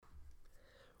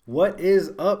What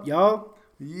is up, y'all?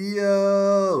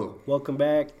 Yo! Welcome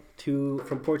back to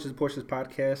From Porches to Porsches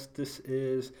podcast. This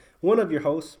is one of your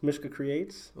hosts, Mishka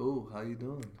Creates. Oh, how you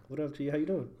doing? What up, G? How you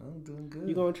doing? I'm doing good.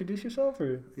 You gonna introduce yourself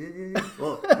or? Yeah.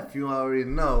 Well, if you already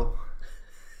know,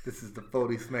 this is the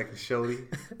 40 Smacking Shorty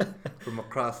from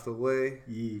across the way.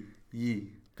 Yeah.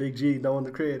 Big G, knowing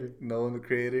the creator. Knowing the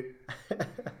creator.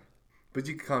 But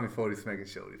you can call me 40 Smacking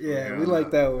Shorty. Yeah, we like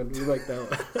that one.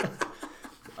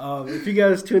 If you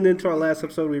guys tuned into our last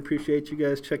episode, we appreciate you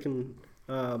guys checking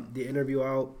the interview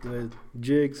out with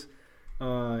Jigs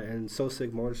and So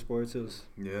Sick Motorsports.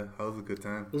 Yeah, that was a good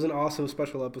time. It was an awesome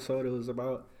special episode. It was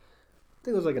about, I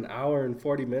think it was like an hour and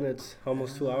 40 minutes,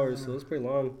 almost 2 hours, so it was pretty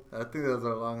long. I think that was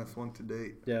our longest one to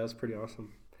date. Yeah, it was pretty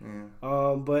awesome.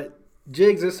 Yeah. But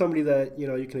Jigs is somebody that,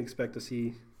 you can expect to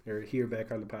see or hear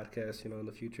back on the podcast, in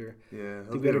the future. Yeah.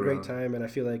 I think we had a great time, and I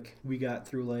feel like we got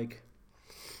through like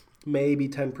maybe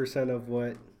 10% of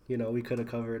what, we could have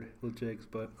covered with Jigs,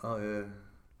 but Oh,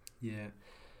 yeah.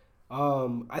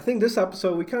 I think this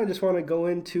episode, we kind of just want to go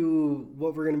into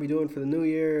what we're going to be doing for the new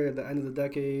year, the end of the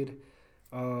decade.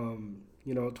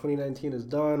 2019 is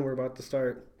done. We're about to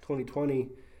start 2020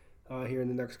 here in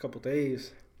the next couple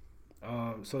days.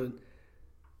 So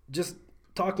just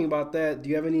talking about that, do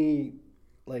you have any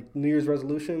like New Year's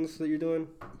resolutions that you're doing?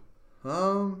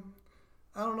 I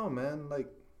don't know, man. Like,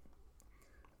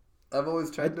 I've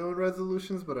always tried doing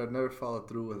resolutions, but I've never followed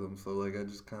through with them. So, like, I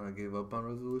just kind of gave up on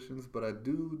resolutions. But I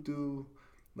do,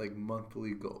 like,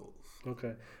 monthly goals.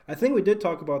 Okay. I think we did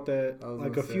talk about that,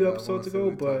 like, a few episodes ago,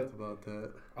 but about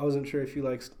that. I wasn't sure if you,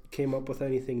 like, came up with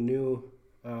anything new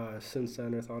since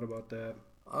then or thought about that.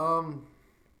 I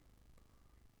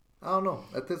don't know.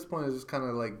 At this point, I just kind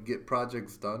of, like, get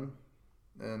projects done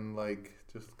and, like,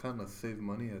 just kind of save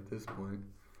money at this point.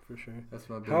 For sure. That's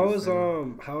my biggest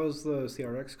thing. How is the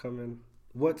CRX coming?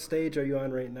 What stage are you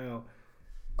on right now?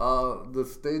 The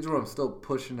stage where I'm still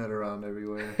pushing it around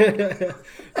everywhere.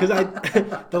 Because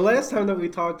the last time that we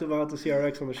talked about the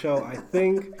CRX on the show, I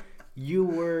think we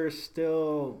were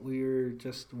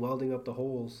just welding up the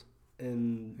holes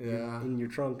in your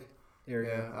trunk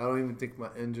area. Yeah, I don't even think my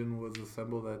engine was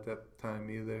assembled at that time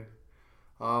either.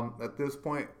 At this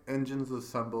point, engine's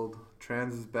assembled.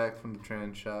 Trans is back from the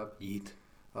trans shop. Yeet.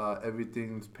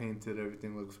 Everything's painted.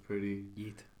 Everything looks pretty.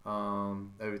 Yeet.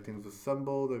 Everything's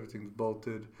assembled. Everything's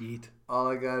bolted. Yeet. All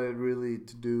I got it really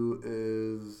to do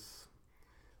is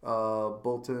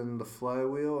bolt in the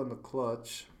flywheel and the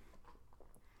clutch.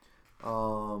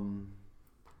 Then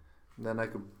I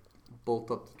could bolt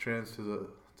up the trans to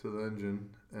the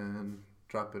engine and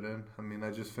drop it in. I mean,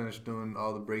 I just finished doing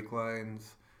all the brake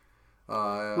lines.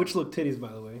 Which look titties,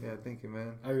 by the way. Yeah, thank you,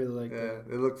 man. I really like that.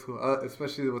 Yeah, it looks cool,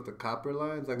 especially with the copper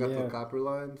lines. I got the copper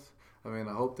lines. I mean,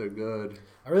 I hope they're good.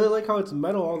 I really like how it's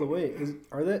metal all the way.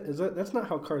 That's not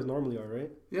how cars normally are, right?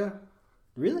 Yeah.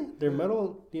 Really? They're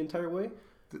metal the entire way?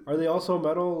 Are they also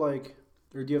metal, like,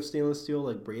 or do you have stainless steel,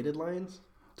 like, braided lines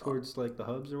towards, like, the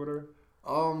hubs or whatever?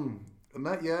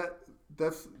 Not yet.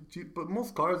 But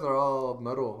most cars are all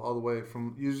metal all the way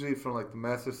usually from like the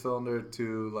master cylinder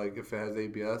to like if it has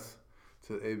ABS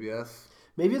to ABS.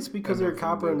 Maybe it's because they're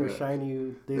copper and they're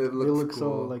shiny. They look cool.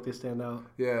 so like they stand out.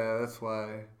 Yeah, that's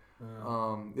why.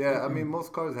 I mean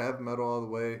most cars have metal all the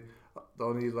way. The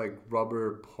only like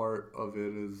rubber part of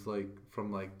it is like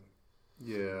from like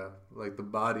the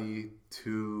body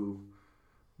to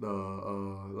the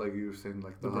like you were saying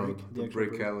like the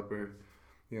brake caliper.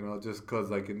 Just because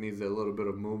like it needs a little bit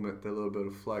of movement, a little bit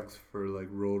of flex for like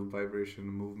road vibration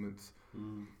movements.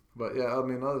 But yeah, I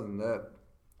mean, other than that,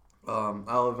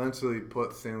 I'll eventually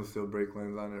put stainless steel brake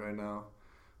lines on it right now.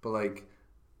 But like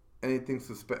anything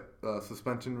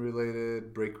suspension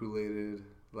related, brake related,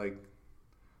 like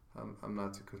I'm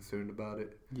not too concerned about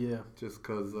it. Yeah. Just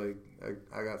because like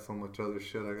I got so much other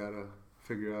shit I gotta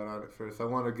figure out on it first. I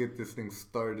want to get this thing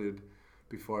started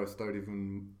before I start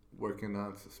even working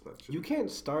on suspension. You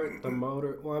can't start the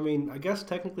motor. Well, I mean, I guess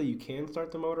technically you can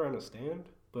start the motor on a stand,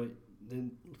 but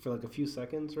then for like a few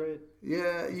seconds, right?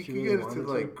 Yeah, you can get it to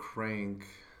like crank.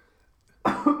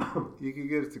 You can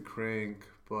get it to crank,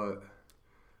 but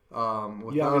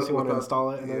you obviously want to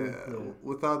install it.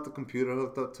 Without the computer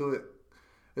hooked up to it,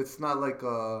 it's not like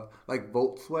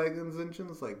Volkswagen's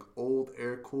engines, like old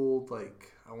air cooled,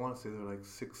 like I want to say they're like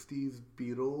 60s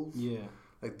Beetles. Yeah.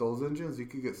 Like those engines, you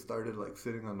could get started like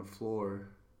sitting on the floor.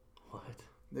 What?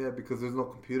 Yeah, because there's no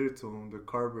computer to them. They're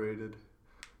carbureted.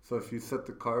 So if you set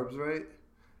the carbs right,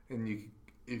 and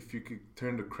if you could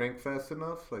turn the crank fast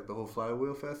enough, like the whole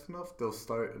flywheel fast enough, they'll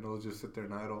start and they'll just sit there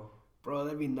and idle. Bro,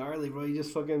 that'd be gnarly, bro. You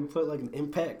just fucking put like an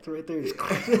impact right there. Just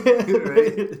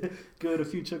right. Give it a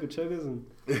few chuggas and...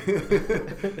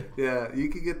 Yeah, you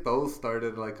could get those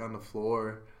started like on the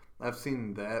floor. I've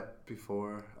seen that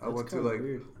before. I went to like,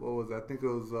 weird. What was that? I think it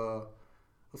was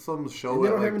some show. And they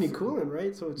don't have any cooling,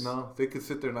 right? So it's... No, they could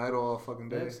sit there and idle all fucking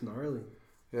day. That's gnarly.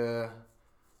 Yeah.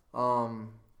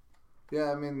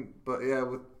 Yeah, I mean, but yeah,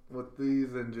 with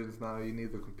these engines now, you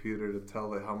need the computer to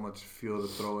tell it how much fuel to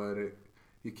throw at it.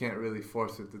 You can't really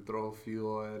force it to throw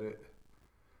fuel at it.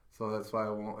 So that's why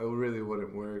it really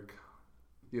wouldn't work.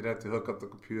 You'd have to hook up the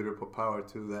computer, put power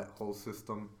to that whole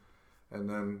system, and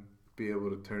then be able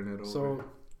to turn it over. So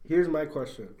here's my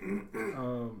question.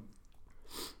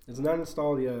 It's not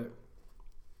installed yet.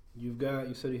 You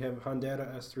said you have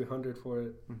Honda S300 for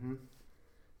it. Mm-hmm.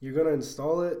 You're going to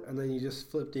install it, and then you just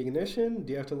flip the ignition?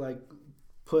 Do you have to, like,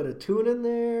 put a tune in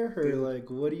there? Or, like,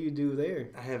 what do you do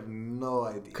there? I have no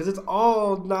idea. Because it's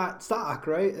all not stock,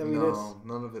 right? I mean,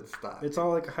 none of it's stock. It's all,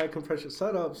 like, a high-compression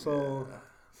setup, so... Yeah.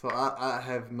 So I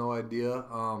have no idea.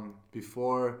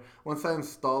 Once I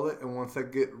install it and once I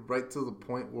get right to the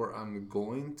point where I'm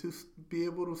going to be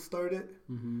able to start it,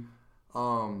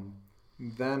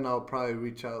 then I'll probably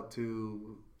reach out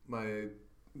to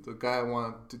the guy I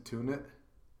want to tune it.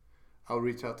 I'll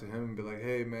reach out to him and be like,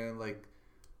 hey, man, like,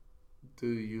 do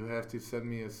you have to send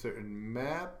me a certain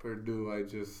map or do I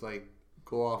just, like,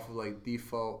 go off of, like,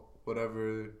 default,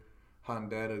 whatever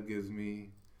Honda gives me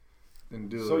and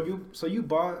do it? So you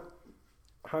bought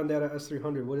Honda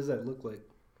S300. What does that look like?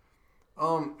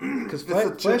 Because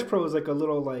Flash Pro is like a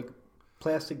little, like,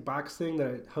 plastic box thing that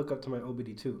I hook up to my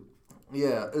OBD2.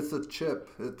 Yeah, it's a chip.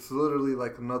 It's literally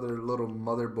like another little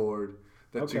motherboard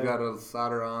that you gotta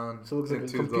solder on so it looks like a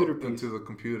computer piece. Into the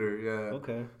computer. Yeah.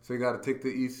 Okay. So you gotta take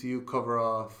the ECU cover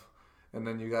off, and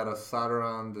then you gotta solder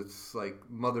on this like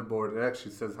motherboard. It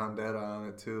actually says Honda on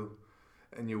it too,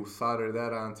 and you solder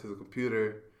that onto the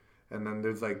computer, and then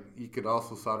there's like you could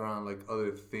also solder on like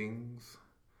other things.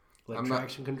 Like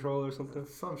traction control or something?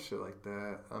 Some shit like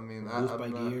that. I mean, boost by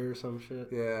gear or some shit?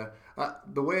 Yeah.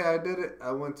 The way I did it,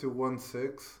 I went to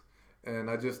 1.6, and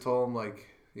I just told him, like,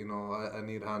 you know, I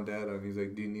need Honda. And he's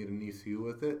like, do you need an ECU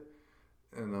with it?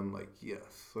 And I'm like, yes.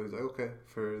 So he's like, okay,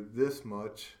 for this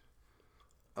much,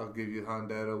 I'll give you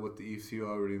Honda with the ECU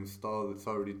already installed. It's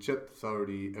already chipped. It's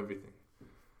already everything.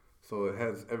 So it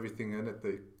has everything in it,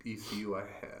 the ECU I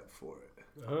had for it.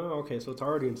 Oh, okay. So it's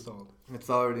already installed. It's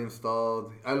already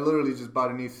installed. I literally just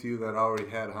bought an ECU that already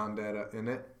had Honda in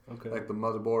it. Okay. Like the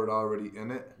motherboard already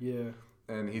in it. Yeah.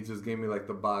 And he just gave me like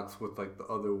the box with like the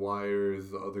other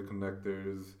wires, the other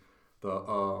connectors,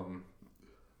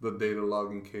 the data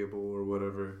logging cable or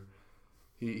whatever.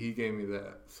 He gave me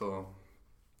that. So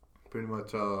pretty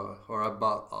much or I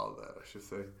bought all that, I should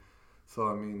say. So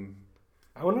I mean,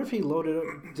 I wonder if he loaded up.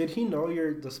 Did he know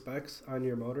the specs on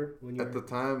your motor when you? At the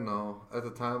time, no. At the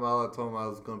time, all I told him I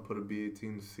was gonna put a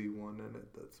B18 C1 in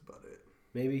it. That's about it.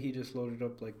 Maybe he just loaded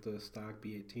up like the stock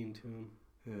B18 tune.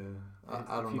 Yeah,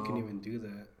 I don't know. If you can even do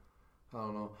that. I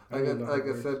don't know. Like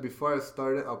I said, before I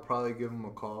start it, I'll probably give him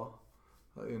a call.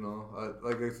 You know,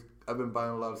 I've been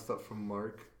buying a lot of stuff from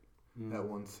Mark at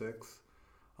 1.6.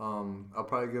 I'll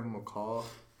probably give him a call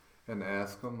and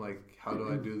ask him like, how do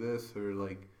I do this, or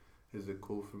like, is it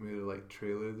cool for me to like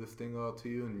trailer this thing all to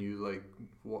you and you like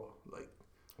work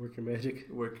your magic?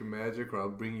 Work your magic, or I'll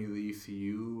bring you the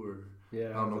ECU, or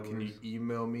I don't know. Can you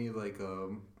email me like a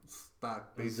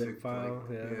stock basic zip file?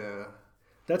 Like, yeah.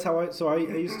 That's how I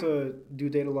used to do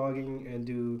data logging and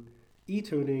do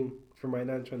e-tuning for my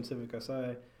 9 Civic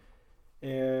Si,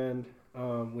 and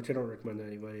which I don't recommend to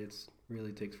anybody. It's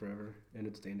really takes forever and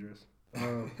it's dangerous.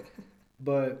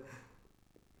 But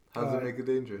how does it make it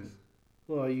dangerous?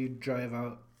 Well, you drive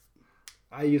out.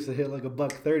 I used to hit like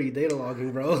 $130 data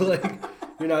logging, bro. Like,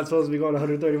 you're not supposed to be going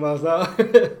 130 miles an hour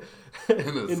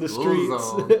in the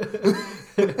streets.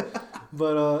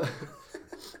 But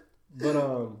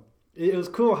it was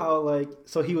cool how, like,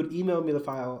 so he would email me the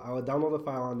file. I would download the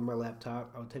file onto my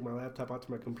laptop. I would take my laptop out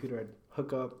to my computer. I'd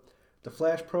hook up the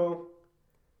Flash Pro.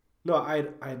 No,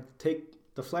 I'd take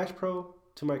the Flash Pro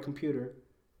to my computer,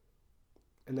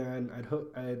 and then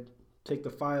I'd take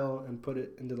the file and put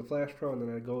it into the Flash Pro, and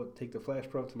then I'd go take the Flash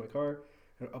Pro to my car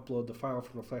and upload the file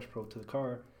from the Flash Pro to the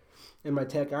car. And my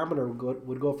tachometer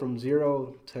would go from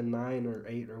 0 to 9 or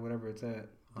 8 or whatever it's at,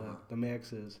 the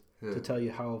max is, to tell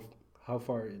you how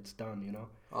far it's done, you know?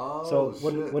 Oh, so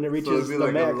when it reaches so it'd be the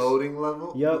like max, a loading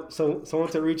level? Yep. So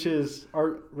once it reaches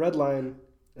our red line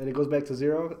and it goes back to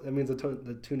 0, that means the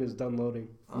tune is done loading.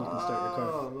 And you can start your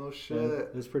car. Oh, no shit. Yeah,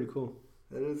 it's pretty cool.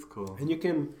 That is cool. And you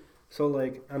can... So,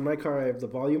 like, on my car, I have the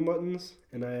volume buttons,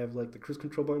 and I have, like, the cruise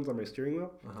control buttons on my steering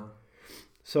wheel.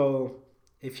 So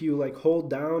if you like hold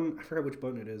down, I forgot which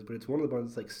button it is, but it's one of the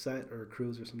buttons like set or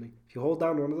cruise or something. If you hold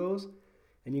down one of those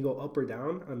and you go up or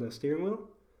down on the steering wheel,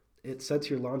 it sets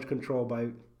your launch control by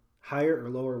higher or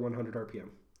lower 100 RPM.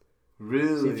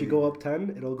 Really? So if you go up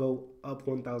 10, it'll go up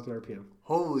 1,000 RPM.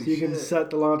 Holy shit. So you can set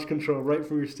the launch control right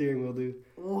from your steering wheel, dude.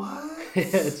 What? Yeah,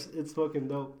 it's fucking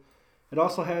dope. It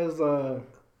also has the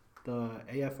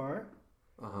AFR,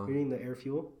 meaning the air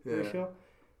fuel ratio.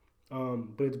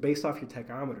 But it's based off your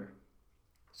tachometer.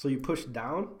 So you push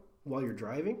down while you're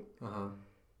driving,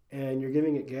 and you're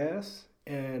giving it gas,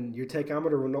 and your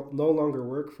tachometer will no longer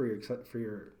work for your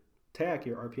tach,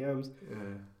 your RPMs.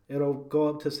 Yeah. It'll go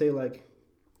up to say like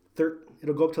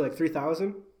it'll go up to like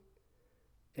 3,000,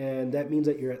 and that means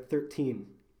that you're at 13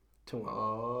 to 1.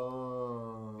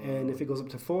 Oh. And if it goes up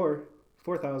to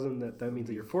 4,000, that means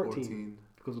that you're 14.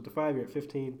 If it goes up to 5, you're at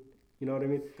 15. You know what I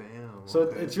mean? Damn. So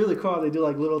it's really cool. They do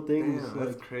like little things. Damn,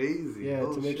 that's crazy. Yeah,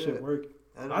 to make shit work.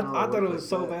 I thought it was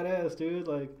so badass, dude.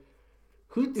 Like,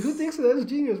 who thinks that is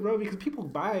genius, bro? Because people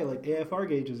buy like AFR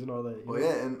gauges and all that. Well,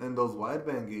 yeah, and those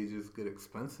wideband gauges get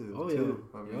expensive too.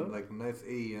 I mean, like a nice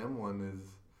AEM one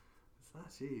it's not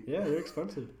cheap. Yeah, they're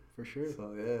expensive for sure.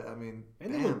 So yeah, I mean,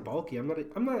 and they're bulky. I'm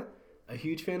not a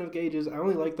huge fan of gauges. I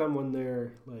only like them when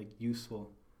they're like useful.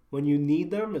 When you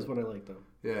need them is when I like them.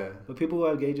 Yeah. But people who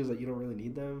have gauges that you don't really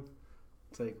need them,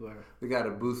 it's like, well, they got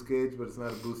a boost gauge, but it's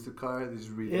not a boosted car. They just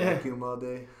vacuum all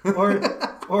day.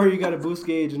 or you got a boost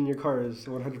gauge and your car is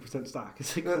 100% stock.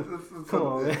 It's like, come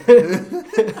on, man.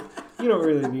 You don't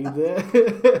really need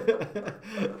that.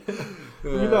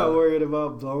 You're not worried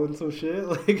about blowing some shit.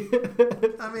 Like,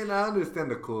 I mean, I understand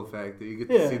the cool factor. You get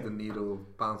to see the needle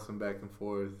bouncing back and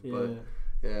forth. But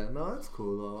yeah, no, that's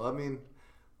cool though. I mean,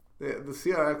 the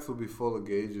CRX will be full of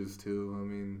gauges too. I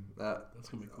mean, that's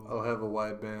gonna be cool. I'll have a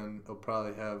wideband. I'll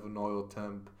probably have an oil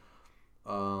temp.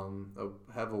 I'll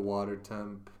have a water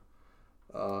temp.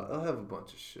 I'll have a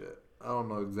bunch of shit. I don't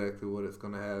know exactly what it's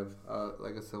gonna have.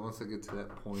 Like I said, once I get to that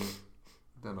point,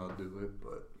 then I'll do it.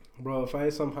 But bro, if I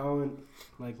somehow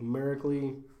like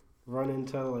miraculously run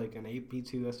into like an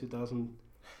 8B2 S2000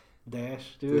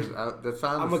 dash, dude, that's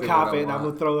I'm gonna cop it and I'm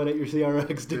gonna throw it at your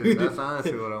CRX, dude. That's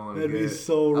honestly what I want to get. That'd be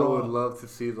so raw. I would love to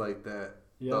see like that.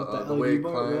 Yeah, the way it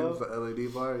climbs, the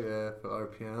LED bar, for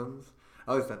RPMs.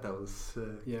 I always thought that was sick.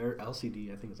 Yeah, or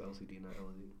LCD. I think it's LCD, not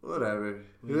LED. Whatever.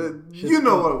 Yeah. You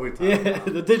know what we're talking about.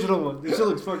 Yeah, the digital one. This shit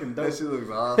looks fucking dope. That shit looks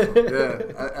awesome.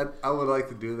 Yeah, I would like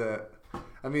to do that.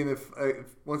 I mean, if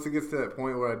once it gets to that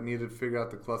point where I need to figure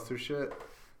out the cluster shit,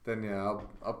 then yeah,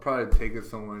 I'll probably take it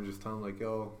somewhere and just tell them like,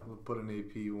 yo, we'll put an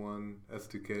AP1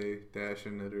 S2K dash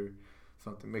in it or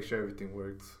something. Make sure everything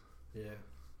works. Yeah.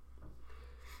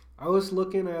 I was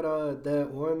looking at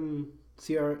that one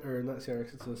not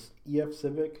CRX, it's a EF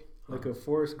Civic, like a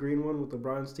forest green one with the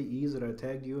bronze TEs that I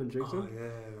tagged you and Jason. Oh yeah,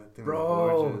 that thing was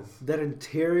gorgeous. That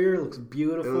interior looks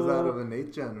beautiful. It was out of an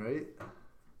 8-gen, right?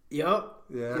 Yup.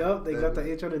 Yeah. Yup. They got the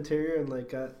 8-gen interior and like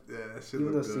got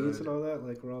even the good. seats and all that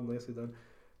like were all nicely done.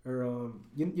 Or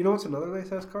you know what's another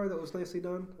nice ass car that was nicely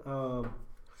done?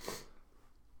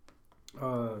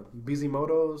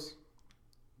 Bisimoto's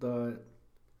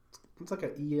it's like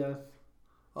an EF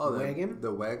wagon.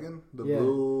 The wagon? The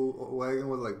blue wagon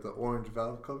with like the orange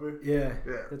valve cover? Yeah.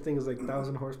 That thing is like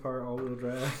 1,000 horsepower all-wheel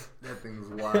drive. That thing's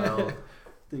wild.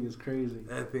 Thing is crazy.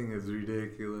 That thing is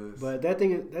ridiculous. But that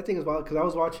thing is wild because I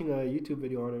was watching a YouTube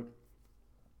video on it,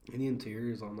 and the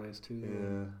interior is all nice too.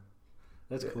 Yeah.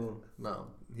 That's cool. No,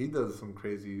 he does some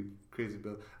crazy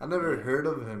builds. I never heard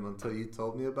of him until you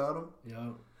told me about him. Yeah.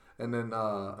 And then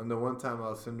one time I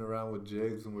was sitting around with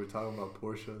Jigs and we were talking about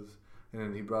Porsches, and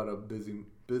then he brought up Busy,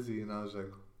 and I was like,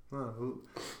 who?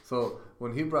 So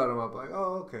when he brought him up, like,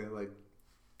 oh, okay, like,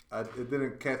 it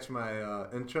didn't catch my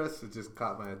interest, it just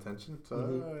caught my attention. So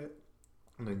all right.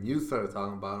 And then you started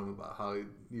talking about him about how he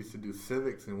used to do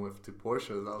Civics and went to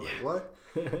Porsches. I was like, what?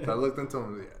 So I looked into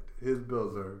him. Yeah, his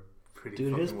builds are pretty.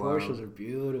 Dude, his wild. Porsches are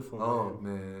beautiful. Oh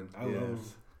man, I love them.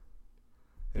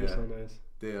 They're so nice.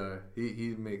 They are.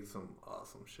 He makes some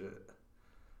awesome shit.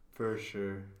 For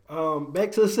sure.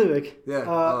 Back to the Civic. Yeah.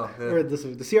 Or the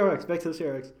Civic, the CRX. Back to the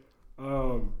CRX.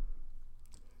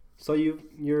 So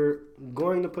you're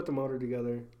going to put the motor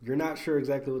together. You're not sure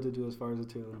exactly what to do as far as the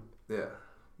tune. Yeah.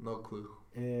 No clue.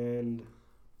 And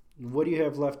what do you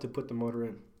have left to put the motor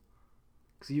in?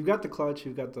 Because you've got the clutch,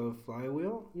 you've got the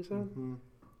flywheel. You said. Mm-hmm.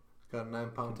 Got a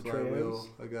 9-pound flywheel.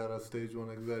 I got a stage 1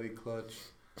 Exetti clutch.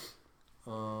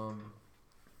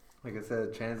 Like I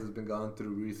said, trans has been gone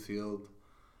through, resealed.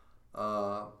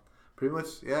 Pretty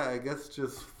much, yeah, I guess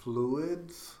just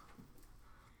fluids.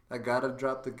 I gotta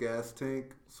drop the gas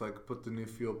tank so I could put the new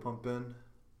fuel pump in.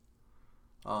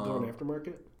 Door and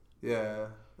aftermarket? Yeah.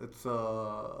 It's,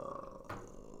 what's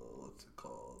it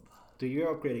called? Dude,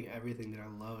 you're upgrading everything, dude.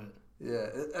 I love it. Yeah,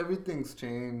 everything's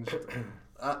changed.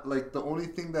 Like, the only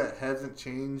thing that hasn't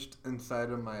changed inside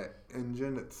of my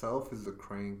engine itself is the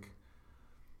crank.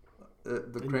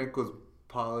 The crank was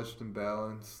polished and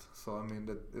balanced, so I mean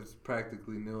it's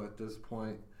practically new at this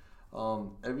point.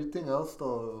 Everything else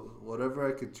though, whatever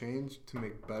I could change to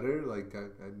make better, like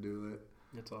I do it.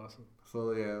 That's awesome.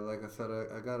 So yeah, like I said,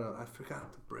 I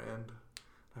forgot the brand.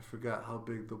 I forgot how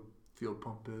big the fuel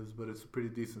pump is, but it's a pretty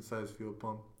decent sized fuel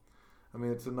pump. I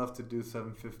mean, it's enough to do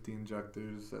 750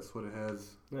 injectors. That's what it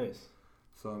has. Nice.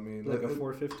 So I mean, like a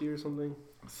 450 or something.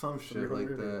 Some shit like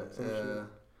that. Yeah.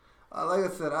 Like I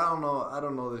said, I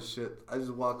don't know this shit. I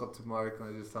just walk up to Mark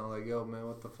and I just sound like, yo, man,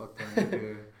 what the fuck do I need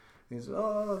here? He's like,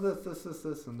 oh, this,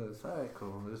 and this. All right,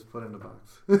 cool. Just put it in the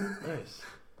box. Nice.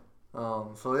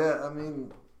 So yeah, I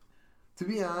mean, to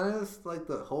be honest, like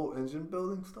the whole engine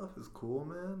building stuff is cool,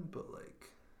 man. But like,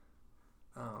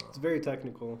 I don't know. It's very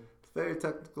technical. It's very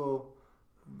technical,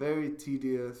 very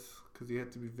tedious because you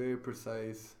have to be very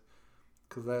precise.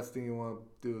 Because last thing you want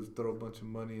to do is throw a bunch of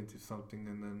money into something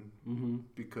and then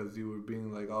because you were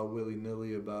being like all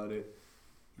willy-nilly about it,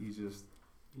 you just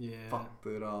fucked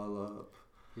it all up.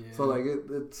 Yeah. So like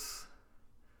it's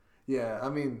I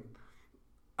mean,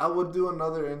 I would do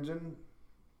another engine.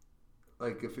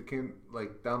 Like if it came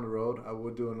like down the road, I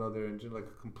would do another engine, like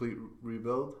a complete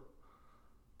rebuild.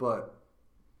 But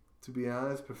to be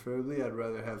honest, preferably I'd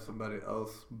rather have somebody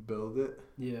else build it.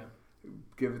 Yeah.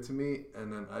 Give it to me,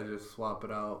 and then I just swap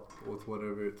it out with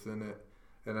whatever it's in it,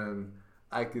 and then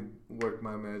I could work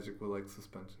my magic with like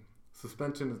suspension.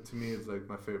 Suspension to me is like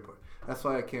my favorite part. That's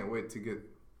why I can't wait to get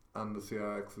on the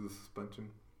CRX's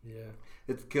suspension. Yeah,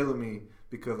 it's killing me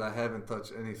because I haven't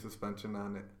touched any suspension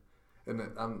on it, and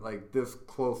I'm like this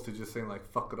close to just saying like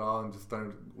fuck it all and just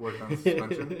starting to work on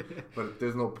suspension, but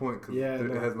there's no point because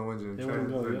it has no engine and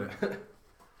transmission.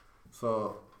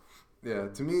 So. Yeah,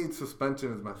 to me,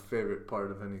 suspension is my favorite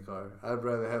part of any car. I'd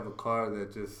rather have a car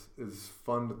that just is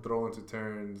fun to throw into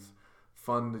turns,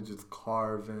 fun to just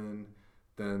carve in,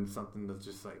 than something that's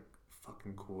just like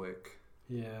fucking quick.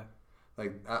 Yeah.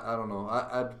 Like I don't know.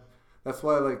 That's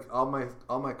why like all my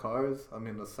cars. I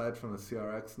mean, aside from the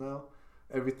CRX now,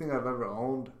 everything I've ever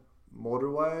owned, motor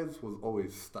wise, was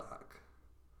always stock.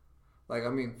 Like I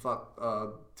mean, fuck,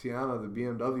 Tiana, the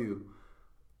BMW.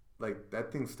 Like,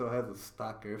 that thing still has a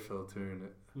stock air filter in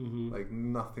it. Mm-hmm. Like,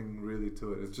 nothing really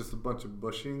to it. It's just a bunch of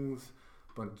bushings,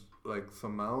 like,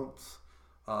 some mounts,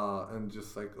 and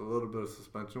just, like, a little bit of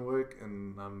suspension work,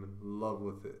 and I'm in love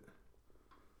with it.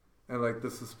 And, like, the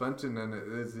suspension in it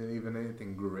isn't even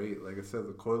anything great. Like I said,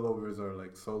 the coilovers are,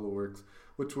 like, Solo Works,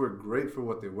 which were great for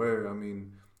what they were. I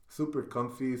mean, super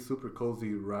comfy, super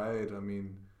cozy ride. I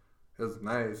mean... It was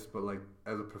nice, but like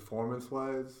as a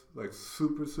performance-wise, like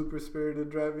super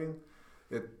spirited driving,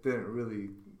 it didn't really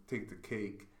take the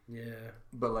cake. Yeah.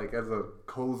 But like as a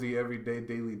cozy everyday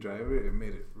daily driver, it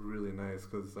made it really nice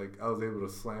because like I was able to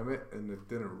slam it and it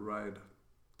didn't ride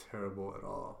terrible at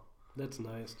all. That's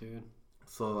nice, dude.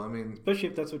 So I mean, especially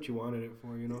if that's what you wanted it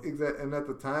for, you know. Exactly. And at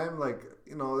the time, like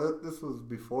this was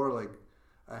before like.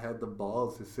 I had the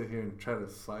balls to sit here and try to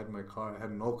slide my car. I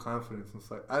had no confidence in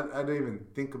slide. I didn't even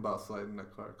think about sliding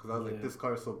that car because I was like, this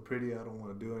car is so pretty. I don't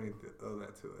want to do anything of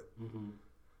that to it. Mm-hmm.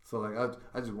 So like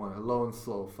I just wanted low and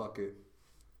slow. Fuck it.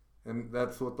 And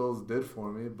that's what those did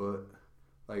for me. But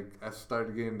like I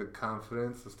started getting the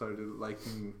confidence. I started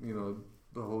liking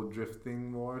the whole drift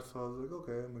thing more. So I was like,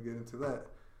 okay, I'm gonna get into that.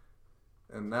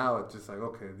 And now it's just like,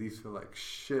 okay, these feel like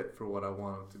shit for what I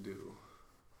want them to do.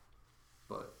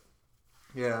 But.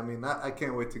 Yeah, I mean, I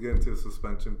can't wait to get into the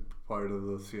suspension part of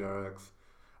the CRX.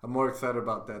 I'm more excited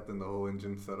about that than the whole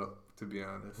engine setup, to be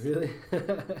honest. Really?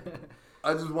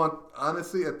 I just want,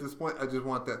 honestly, at this point, I just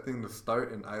want that thing to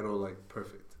start and idle, like,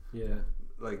 perfect. Yeah.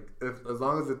 Like, as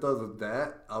long as it does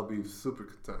that, I'll be super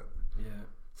content. Yeah.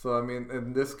 So, I mean,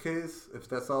 in this case, if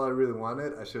that's all I really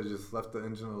wanted, I should have just left the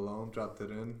engine alone, dropped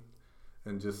it in,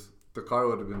 and just, the car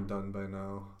would have been done by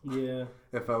now. Yeah.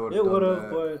 If I would have done that. It would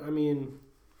have, but, I mean...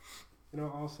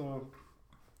 also,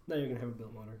 now you're going to have a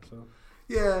built motor, so.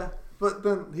 Yeah, but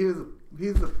then here's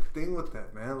the thing with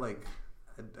that, man. Like,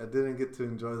 I didn't get to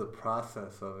enjoy the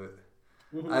process of it.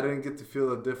 Mm-hmm. I didn't get to feel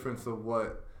the difference of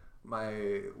what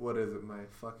my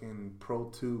fucking Pro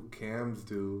 2 cams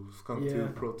do, Skunk 2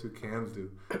 Pro 2 cams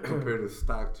do, compared to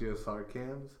stock GSR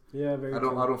cams. Yeah, very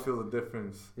true. I don't feel the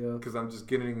difference. Yeah. Because I'm just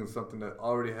getting into something that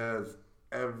already has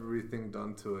everything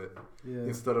done to it. Yeah.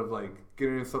 Instead of, like,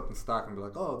 getting into something stock and be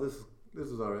like, oh, this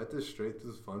is all right. This is straight.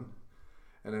 This is fun.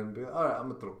 And then be like, all right, I'm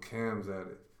going to throw cams at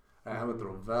it. I'm gonna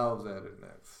throw valves at it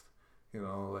next. You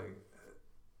know, like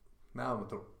now I'm gonna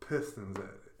throw pistons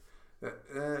at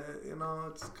it. You know,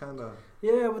 it's kind of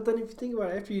but then if you think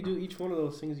about it, after you do each one of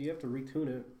those things, you have to retune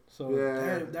it. So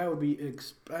that would be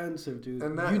expensive, dude.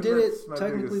 And you did it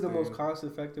technically the most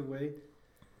cost-effective way.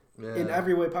 Yeah. In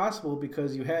every way possible,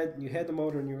 because you had the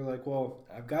motor and you were like, well,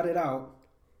 I've got it out.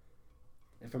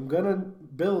 If I'm gonna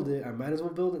build it, I might as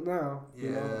well build it now. Yeah.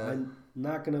 You know, I'm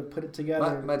not gonna put it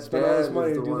together. My spend dad all this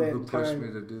money is the to do one that who pushed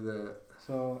me to do that.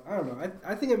 So I don't know.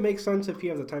 I think it makes sense if you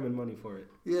have the time and money for it.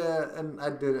 Yeah, and I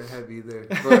didn't have either.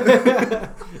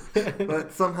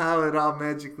 But somehow it all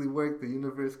magically worked. The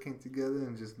universe came together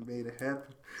and just made it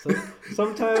happen. So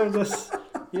sometimes that's,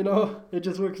 it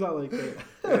just works out like that.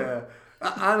 Yeah.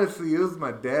 Honestly, it was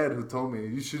my dad who told me,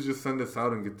 you should just send this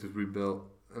out and get this rebuilt.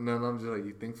 And then I'm just like,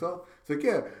 you think so? It's like,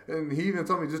 yeah. And he even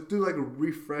told me, just do like a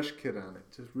refresh kit on it.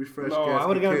 Just refresh No, I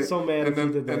would have gotten so mad if he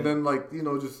did that. And then like,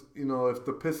 if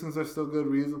the pistons are still good,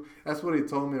 reuse them. That's what he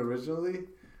told me originally.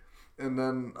 And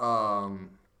then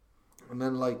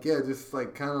just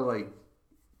like kind of like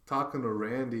talking to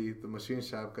Randy, the machine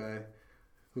shop guy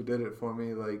who did it for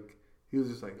me, like, he was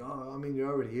just like, oh, I mean,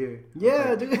 you're already here.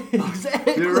 Yeah, dude,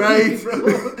 exactly. You're right.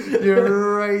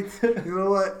 You're right. You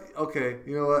know what? Okay,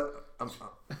 you know what?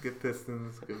 Get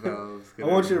pistons, get valves. I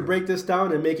want you to break this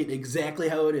down and make it exactly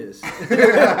how it is.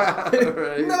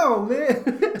 Right. No, man.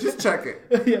 Just check it.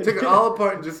 Take it all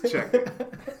apart and just check it.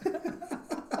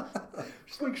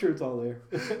 Just make sure it's all there.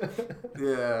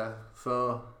 Yeah.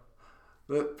 So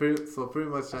pretty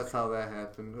much that's how that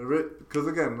happened. Because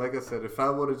again, like I said, if I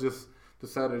would have just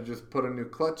decided to just put a new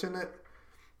clutch in it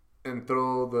and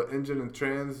throw the engine and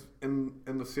trans in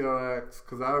the CRX,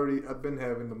 because I've been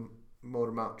having the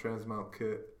motor mount, trans mount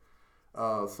kit.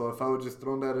 So if I would just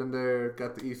thrown that in there,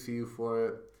 got the ECU for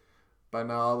it, by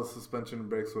now all the suspension and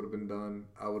brakes would have been done.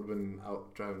 I would have been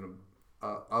out and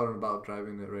about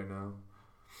driving it right now.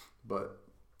 But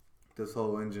this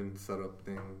whole engine setup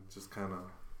thing just kind of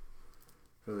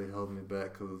really held me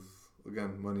back because,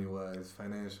 again, money-wise,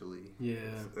 financially,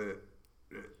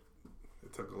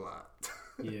 it took a lot.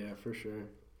 Yeah, for sure.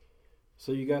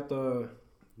 So you got the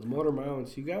motor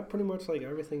mounts. You got pretty much like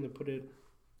everything to put it.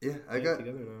 Yeah,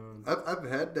 together now. I've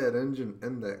had that engine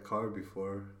in that car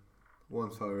before,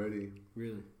 once already.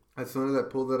 Really? As soon as I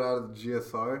pulled it out of the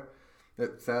GSR,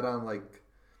 it sat on like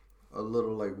a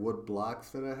little like wood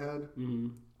blocks that I had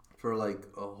for like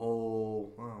a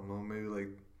whole, I don't know, maybe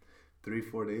like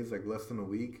 3-4 days, like less than a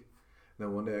week. And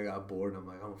then one day I got bored. And I'm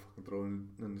like, I'm gonna fucking throw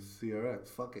it in the CRX.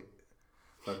 Fuck it.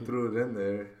 So I threw it in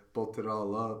there, bolted it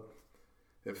all up.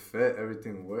 It fit,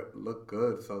 everything looked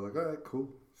good. So I was like, all right,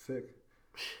 cool, sick.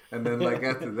 And then like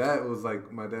after that, it was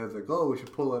like my dad's like, oh, we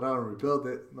should pull it out and rebuild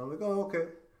it. And I'm like, oh, okay.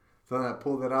 So then I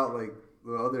pulled it out like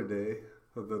the other day,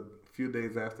 or the few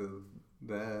days after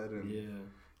that, and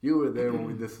you were there when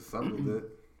we disassembled it.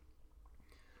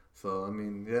 So I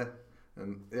mean,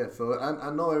 so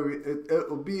I know it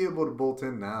will be able to bolt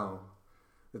in now.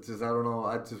 It's just I don't know.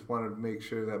 I just wanted to make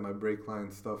sure that my brake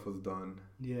line stuff was done.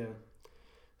 Yeah.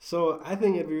 So I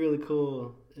think it'd be really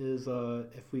cool is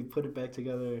if we put it back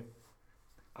together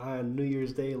on New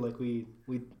Year's Day, like we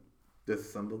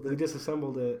disassembled it. We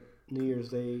disassembled it New Year's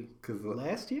Day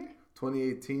last year.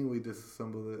 2018, we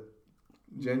disassembled it.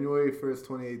 January 1st,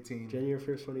 2018. January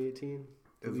 1st, 2018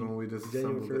 is when we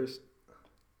disassembled January 1st,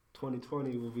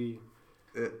 2020 will be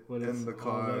when it's in the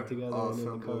car, all back together and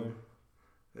in the car.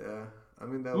 Yeah, I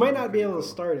mean that might not be able to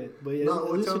start it, but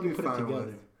at least we can put it together.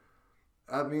 With.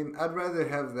 I mean, I'd rather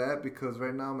have that because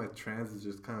right now my trans is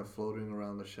just kind of floating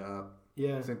around the shop.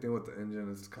 Yeah. Same thing with the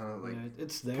engine. It's kind of like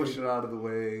it's there. Push it out of the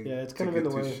way. Yeah, it's kind of in the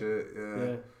way. Shit.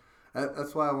 Yeah.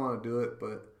 That's why I want to do it,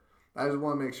 but I just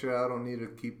want to make sure I don't need to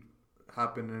keep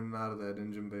hopping in and out of that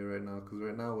engine bay right now because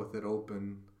right now with it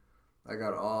open, I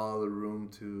got all the room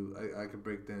to I could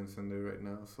break dance in there right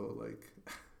now. So like.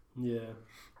 Yeah.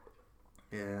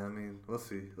 Yeah, I mean, we'll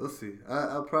see.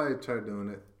 I'll probably try doing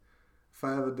it. If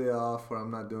I have a day off where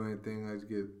I'm not doing anything, I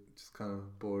get just kind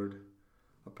of bored.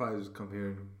 I'll probably just come here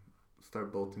and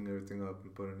start bolting everything up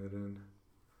and putting it in.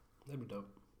 That'd be dope.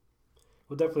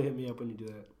 Well, definitely hit me up when you do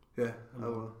that. Yeah, I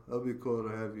will. It'll be cool to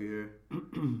have you here.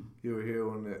 You were here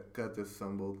when it got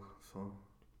disassembled, so.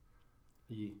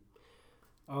 Yeah.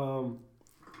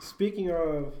 Speaking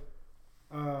of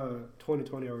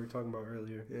 2020, I we were talking about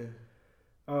earlier. Yeah.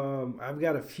 I've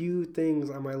got a few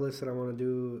things on my list that I want to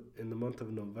do in the month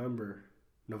of January.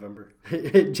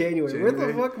 What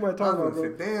the fuck am I talking about,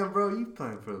 bro? Damn, bro, you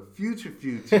playing for the future.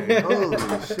 Holy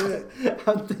shit.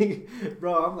 I'm thinking,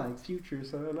 bro, I'm like future,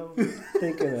 so I'm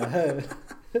thinking ahead.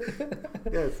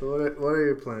 Yeah, so what are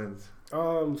your plans?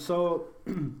 So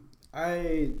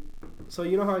So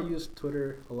you know how I use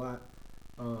Twitter a lot,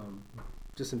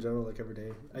 just in general, like every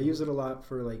day. I use it a lot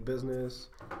for like business,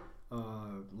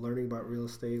 learning about real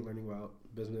estate, learning about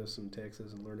business and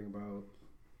taxes, and learning about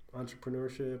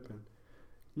entrepreneurship and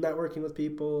networking with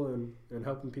people and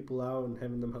helping people out and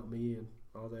having them help me and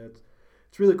all that.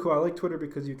 It's really cool. I like Twitter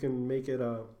because you can make it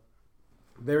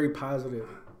very positive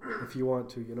if you want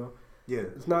to, you know? Yeah.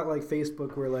 It's not like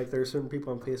Facebook where like there are certain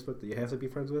people on Facebook that you have to be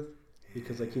friends with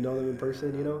because like you know them in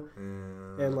person, you know?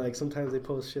 Yeah. And like sometimes they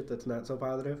post shit that's not so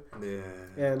positive. Yeah.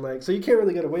 And like so you can't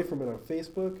really get away from it on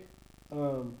Facebook.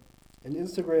 And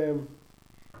Instagram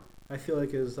I feel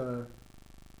like is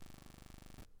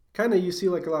kind of you see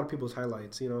like a lot of people's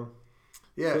highlights, you know?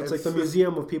 Yeah, so it's like the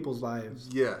museum of people's lives.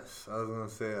 Yes, I was gonna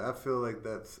say. I feel like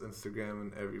that's Instagram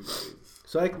and everybody's.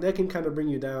 So that can kind of bring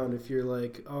you down if you're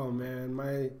like, oh man,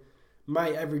 my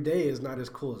everyday is not as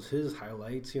cool as his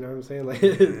highlights. You know what I'm saying? Like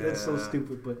that's so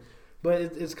stupid, but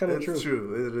it's kind of true. It's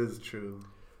true. It is true.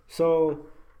 So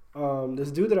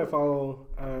this dude that I follow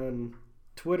on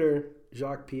Twitter,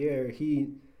 Jacques Pierre,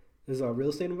 he is a real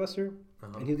estate investor,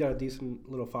 and he's got a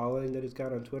decent little following that he's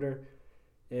got on Twitter,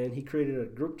 and he created a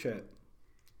group chat.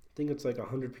 I think it's like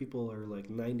 100 people or like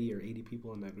 90 or 80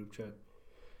 people in that group chat.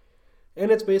 And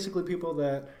it's basically people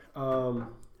that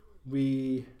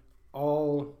we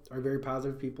all are very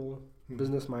positive people,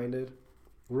 business-minded.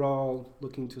 We're all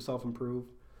looking to self-improve.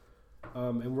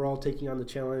 And we're all taking on the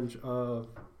challenge of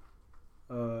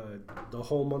the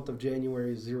whole month of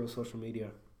January, 0 social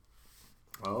media.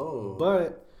 Oh.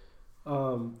 But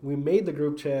we made the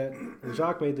group chat, and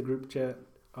Jacques made the group chat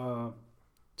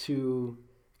to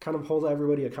kind of hold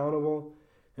everybody accountable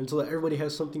and so that everybody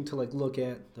has something to like look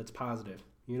at that's positive,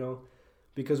 you know,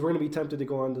 because we're going to be tempted to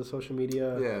go on to social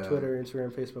media, Twitter,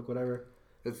 Instagram, Facebook, whatever.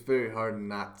 It's very hard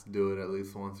not to do it at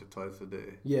least once or twice a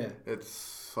day. Yeah. It's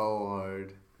so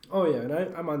hard. Oh yeah. And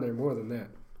I'm on there more than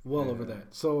that, over that.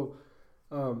 So,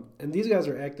 and these guys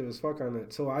are active as fuck on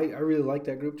it. So I really like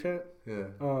that group chat. Yeah.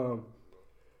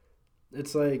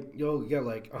 It's like, you got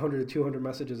like 100 to 200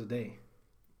 messages a day.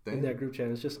 Damn. In that group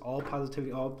chat. It's just all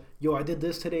positivity. I did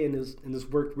this today and this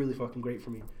worked really fucking great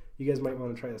for me. You guys might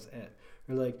want to try this at.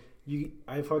 Or like,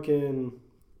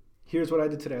 here's what I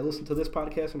did today. I listened to this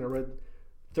podcast and I read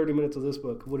 30 minutes of this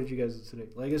book. What did you guys do today?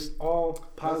 Like, it's all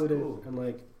positive and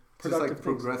like productive. Just like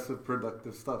progressive,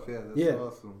 productive stuff. Yeah, that's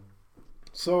awesome.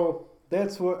 So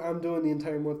that's what I'm doing the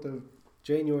entire month of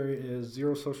January is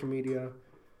 0 social media.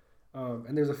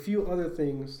 And there's a few other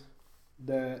things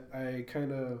that I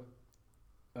kind of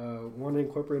want to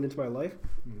incorporate into my life.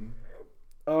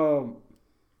 Mm-hmm.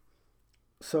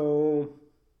 So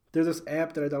there's this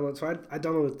app that I downloaded. So I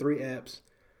downloaded 3 apps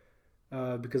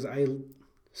because I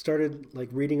started like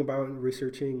reading about and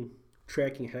researching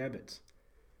tracking habits.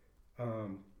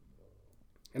 And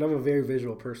I'm a very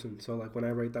visual person, so like when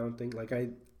I write down things, like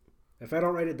if I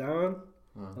don't write it down,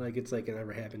 like it's like it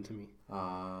never happened to me.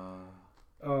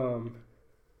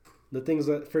 The things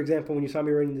that, for example, when you saw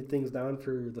me writing the things down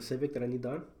for the Civic that I need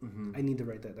done, I need to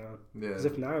write that down. Yeah. Because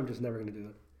if not, I'm just never going to do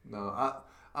it. No,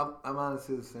 I'm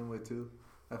honestly the same way too.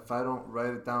 If I don't write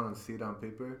it down and see it on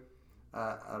paper,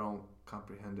 I don't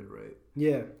comprehend it right.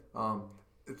 Yeah.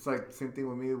 It's like the same thing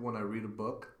with me when I read a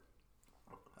book.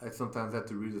 I sometimes have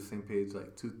to read the same page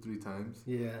like 2-3 times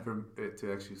for it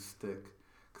to actually stick.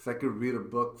 Because I could read a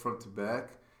book front to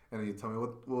back, and then you tell me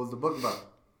what was the book about.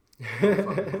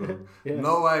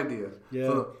 No idea. Yeah.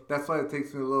 So that's why it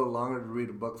takes me a little longer to read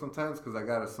a book sometimes, because I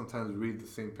gotta sometimes read the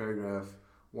same paragraph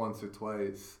once or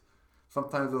twice.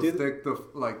 Sometimes it'll stick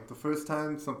the first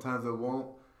time, sometimes it won't.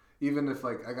 Even if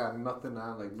like I got nothing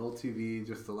on, like no TV,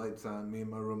 just the lights on, me in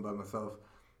my room by myself,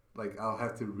 like I'll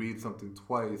have to read something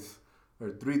twice or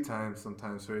 3 times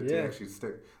sometimes for it to actually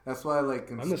stick. That's why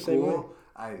like in school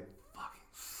I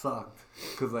fucking sucked,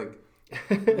 because like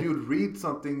you'd read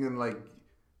something and like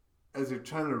as you're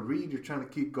trying to read, you're trying to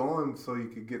keep going so you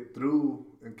could get through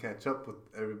and catch up with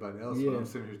everybody else. Yeah. But I'm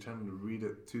sitting here trying to read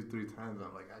it 2-3 times.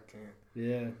 I'm like, I can't.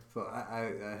 Yeah. So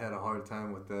I had a hard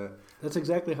time with that. That's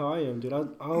exactly how I am, dude.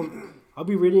 I'll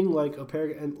be reading like a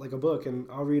paragraph and like a book, and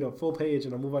I'll read a full page,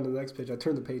 and I'll move on to the next page. I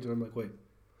turn the page, and I'm like, wait,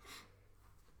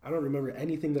 I don't remember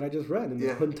anything that I just read in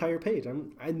the entire page.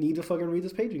 I need to fucking read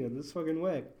this page again. This is fucking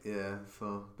whack. Yeah,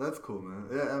 so that's cool, man.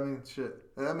 Yeah, I mean, shit.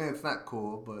 I mean, it's not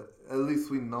cool, but at least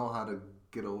we know how to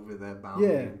get over that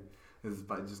boundary. Yeah. Is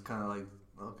by just kind of like,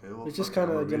 okay, well, it's just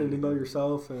kind of getting to know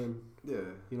yourself and,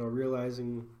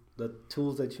 realizing the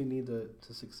tools that you need to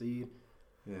succeed.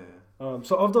 Yeah.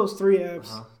 So of those 3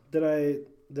 apps that I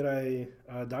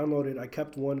downloaded, I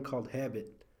kept one called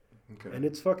Habit. Okay. And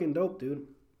it's fucking dope, dude.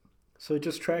 So it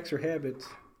just tracks your habits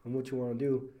and what you want to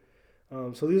do.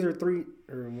 So these are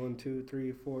 1, 2,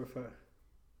 3, 4, 5.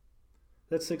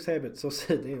 That's 6 habits. So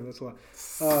damn, that's a lot.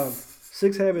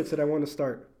 6 habits that I want to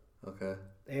start. Okay.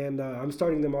 And I'm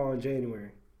starting them all in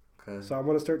January. Okay. So I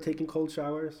want to start taking cold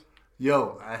showers.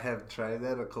 Yo, I have tried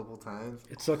that a couple times.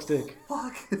 It sucks dick.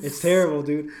 Fuck. It's terrible,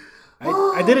 dude.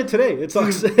 I did it today. It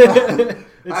sucks.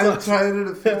 I've tried it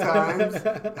a few times.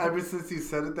 Ever since you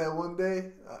said it that one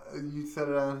day, you said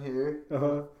it on here.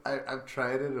 Uh-huh. I've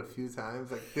tried it a few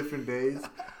times, like different days.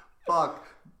 Fuck.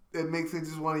 It makes me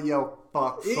just want to yell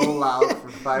fuck so loud for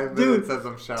 5 minutes as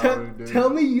I'm showering, dude. Tell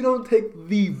me you don't take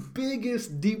the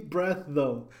biggest deep breath,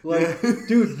 though. Like,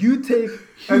 dude, you take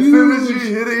huge... As soon as you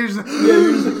hit it, you're just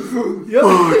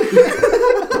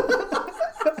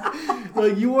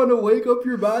like, you want to wake up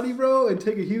your body, bro, and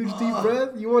take a huge deep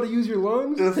breath? You want to use your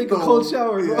lungs? Take a cold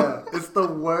shower, bro. Yeah, it's the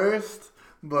worst,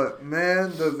 but man,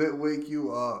 does it wake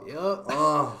you up. Yep.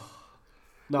 Oh.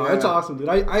 No, it's awesome, dude.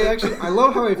 I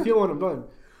love how I feel when I'm done.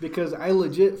 Because I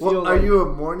legit feel are you a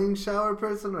morning shower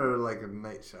person or like a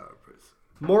night shower person?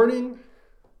 Morning.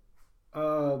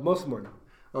 Most morning.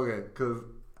 Okay, because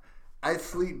I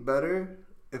sleep better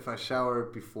if I shower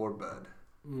before bed.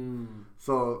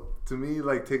 So to me,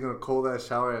 like taking a cold ass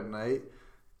shower at night,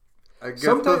 I guess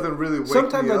doesn't really wake me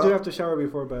up. Sometimes I do have to shower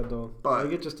before bed though. But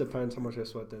like, it just depends how much I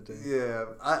sweat that day. Yeah,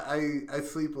 I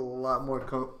sleep a lot more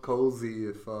cozy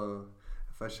if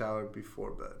I shower before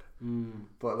bed.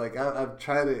 But like I've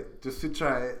tried it just to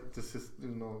try it,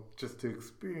 just to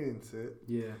experience it.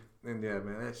 Yeah. And yeah,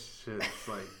 man, that shit's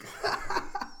like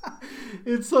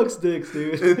it sucks dicks,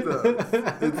 dude. It does.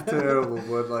 It's terrible,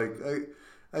 but like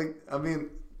I mean,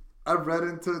 I've read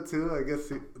into it too. I guess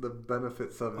the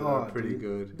benefits of it are pretty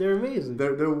good. They're amazing.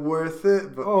 They're worth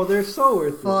it. But they're so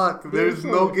worth it. Fuck, there's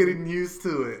no getting used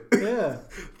to it. Yeah.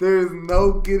 There's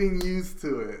no getting used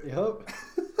to it. Yep.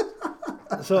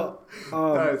 So,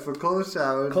 all right. So cold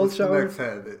showers. What's the next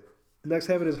habit? Next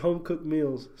habit is home cooked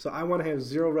meals. So I want to have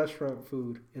 0 restaurant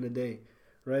food in a day.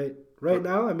 Right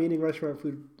now, I'm eating restaurant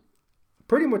food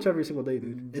pretty much every single day,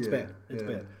 dude. It's bad. It's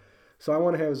bad. So I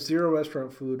want to have 0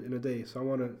 restaurant food in a day. So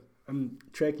I'm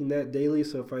tracking that daily.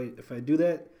 So if I do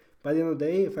that, by the end of the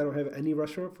day, if I don't have any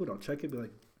restaurant food, I'll check it. Be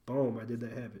like, boom, I did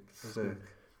that habit. Sick.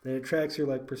 And it tracks your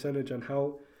like percentage on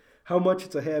how much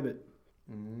it's a habit.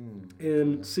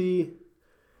 And see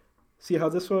how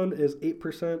this one is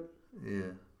 8%. Yeah.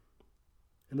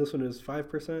 And this one is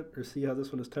 5%, or see how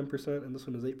this one is 10% and this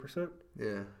one is 8%.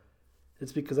 Yeah.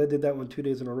 It's because I did that one 2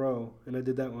 days in a row, and I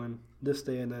did that one this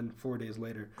day and then 4 days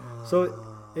later.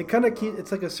 So it kind of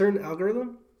it's like a certain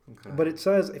algorithm, but it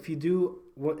says if you do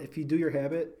your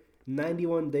habit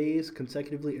 91 days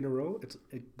consecutively in a row,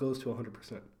 it goes to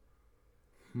 100%.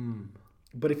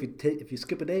 But if you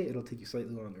skip a day, it'll take you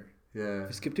slightly longer. Yeah. If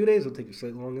you skip 2 days, it'll take you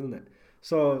slightly longer than that.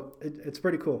 So it's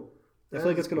pretty cool. I feel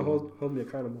like it's going to hold me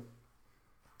accountable.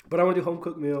 But I want to do home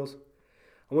cooked meals.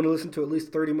 I want to listen to at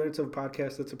least 30 minutes of a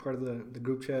podcast that's a part of the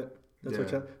group chat.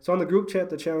 So on the group chat,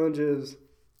 the challenge is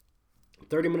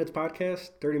 30 minutes podcast,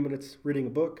 30 minutes reading a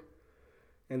book,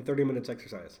 and 30 minutes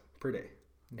exercise per day.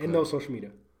 Okay. And no social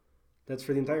media. That's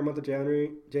for the entire month of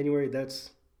January.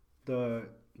 That's the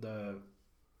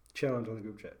challenge on the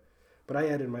group chat. But I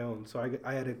added my own. So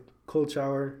I added cold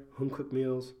shower, home cooked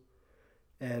meals,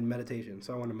 and meditation.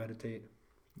 So I want to meditate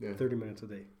 30 minutes a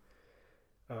day.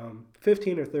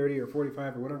 15 or 30 or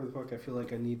 45 or whatever the fuck I feel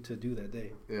like I need to do that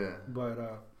day. Yeah.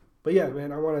 But yeah,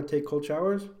 man, I want to take cold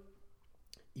showers,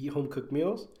 eat home cooked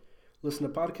meals, listen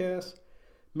to podcasts,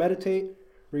 meditate,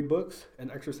 read books,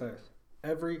 and exercise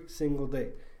every single day.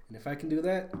 And if I can do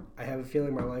that, I have a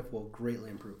feeling my life will greatly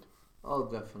improve.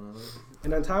 Oh, definitely.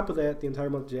 And on top of that, the entire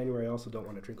month of January, I also don't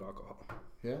want to drink alcohol.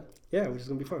 Yeah? Yeah, which is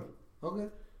going to be fun. Okay.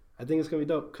 I think it's going to be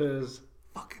dope because...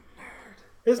 Fucking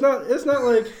nerd. It's not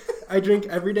like I drink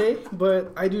every day,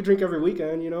 but I do drink every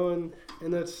weekend, and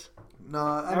that's... No,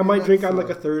 I might drink on like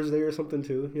a Thursday or something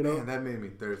too, Man, that made me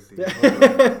thirsty.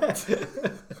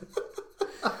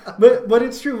 But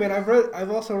it's true, man. I've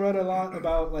also read a lot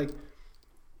about like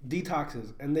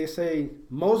detoxes, and they say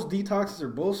most detoxes are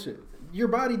bullshit. Your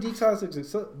body detoxes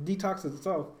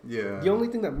itself. Yeah. The only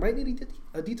thing that might need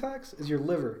a detox is your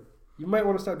liver. You might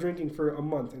want to stop drinking for a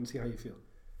month and see how you feel.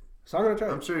 So I'm gonna try.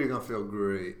 I'm sure you're gonna feel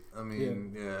great. I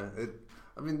mean,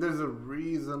 there's a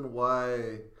reason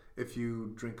why if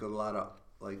you drink a lot of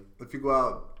if you go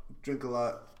out drink a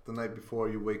lot the night before,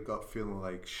 you wake up feeling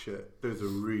like shit. There's a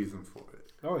reason for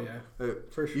it. Oh yeah,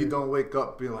 for sure. You don't wake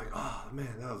up being like, oh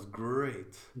man, that was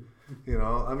great.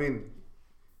 I mean,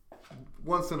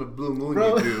 once in a blue moon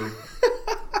you do.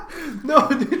 No,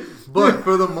 dude. But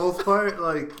for the most part,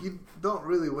 like, you don't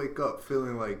really wake up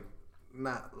feeling like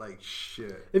not like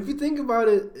shit. If you think about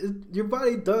it, your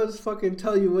body does fucking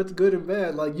tell you what's good and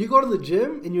bad. Like, you go to the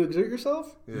gym and you exert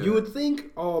yourself, you would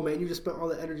think, oh man, you just spent all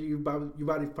the energy, your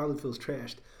body probably feels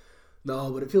trashed.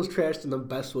 No, but it feels trashed in the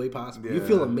best way possible. Yeah. You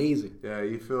feel amazing. Yeah,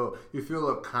 you feel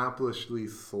accomplishedly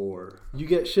sore. You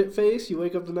get shit faced. You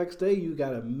wake up the next day. You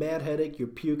got a mad headache. You're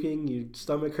puking. Your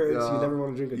stomach hurts. You never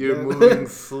want to drink again. You're moving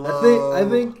slow. I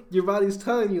think your body's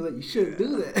telling you that you shouldn't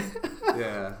do that.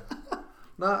 Yeah.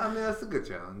 No, I mean that's a good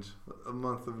challenge. A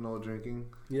month of no drinking.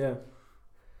 Yeah.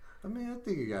 I mean, I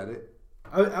think you got it.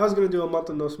 I was gonna do a month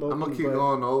of no smoking. I'm gonna keep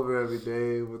going over every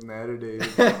day with Natter days.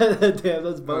 Damn,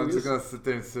 that's bogus. I'm just gonna sit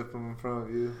there and sip them in front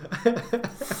of you.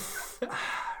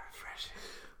 Refreshing.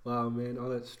 Wow, man, all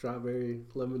that strawberry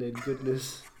lemonade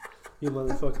goodness, you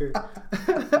motherfucker.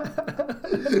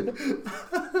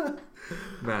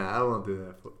 Man, I won't do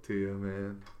that to you,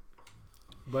 man.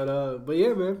 But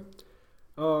yeah, man.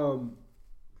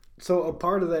 So a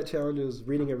part of that challenge is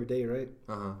reading every day, right?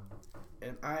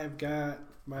 And I've got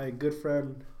my good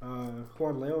friend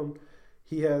Juan Leon.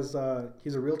 He's a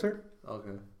realtor.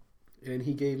 Okay. And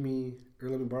he gave me, or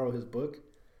let me borrow his book,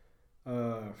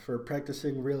 for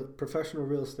practicing professional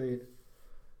real estate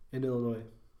in Illinois.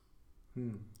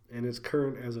 And it's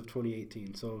current as of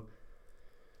 2018. So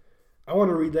I want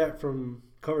to read that from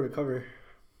cover to cover.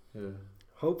 Yeah.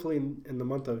 Hopefully in the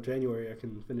month of January I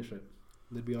can finish it.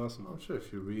 That'd be awesome. I'm sure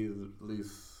if you read at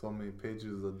least so many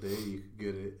pages a day, you could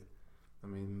get it. I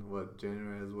mean,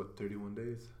 January has 31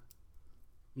 days?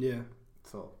 Yeah.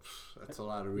 So that's a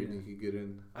lot of reading you could get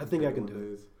in. I think I can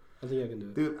do it. I think I can do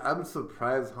it. Dude, I'm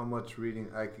surprised how much reading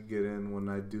I could get in when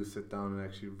I do sit down and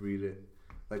actually read it.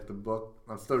 Like the book,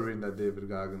 I'm still reading that David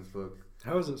Goggins book.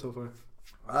 How is it so far?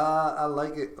 I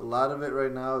like it. A lot of it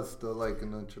right now is still like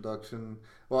an introduction.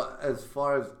 Well, as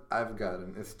far as I've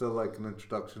gotten, it's still like an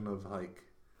introduction of like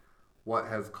what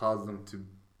has caused him to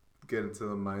get into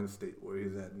the mind state where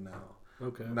he's at now.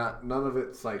 Okay. None of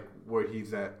it's like where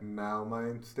he's at now,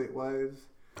 mind state wise.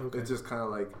 Okay. It's just kind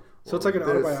of like. So it's like an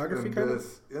autobiography kind of.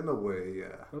 In a way,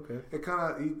 yeah. Okay. He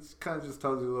kind of just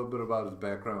tells you a little bit about his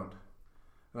background,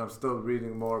 and I'm still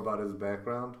reading more about his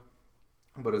background,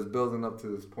 but it's building up to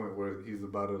this point where he's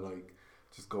about to like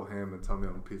just go ham and tell me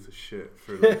I'm a piece of shit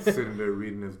for like sitting there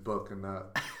reading his book and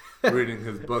not reading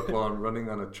his book while I'm running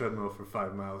on a treadmill for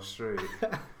 5 miles straight.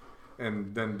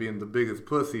 And then being the biggest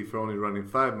pussy for only running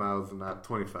 5 miles and not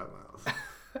 25 miles.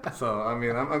 So, I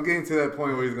mean, I'm getting to that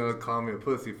point where he's going to call me a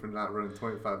pussy for not running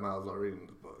 25 miles while reading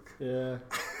the book. Yeah.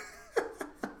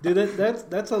 Dude,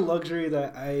 that's a luxury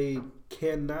that I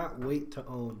cannot wait to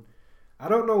own. I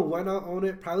don't know when I'll own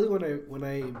it. Probably when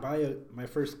I buy my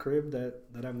first crib that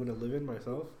I'm going to live in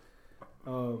myself.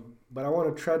 But I want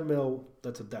a treadmill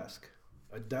that's a desk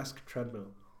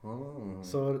treadmill. Oh.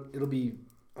 So it'll be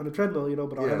on a treadmill,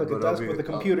 but I'll have like a desk with a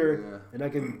computer, and I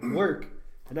can work,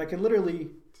 and I can literally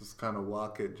just kind of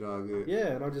walk it, jog it. Yeah,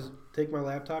 and I'll just take my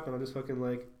laptop and I'll just fucking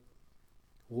like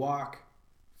walk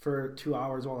for 2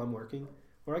 hours while I'm working,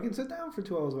 or I can sit down for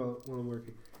 2 hours while I'm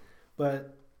working.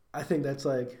 But I think that's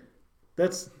I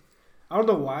don't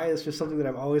know why. It's just something that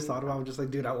I've always thought about. I'm just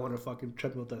like, dude, I want a fucking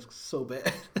treadmill desk so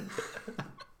bad.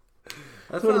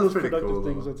 That's one of those productive cool,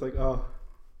 things. That's like, oh,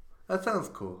 that sounds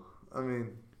cool. I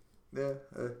mean. Yeah.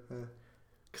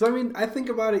 Because, I mean, I think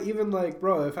about it even like,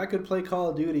 bro, if I could play Call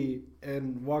of Duty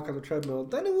and walk on the treadmill,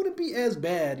 then it wouldn't be as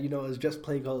bad, as just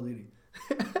playing Call of Duty.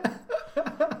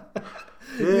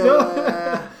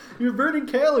 Yeah. You're burning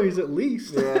calories at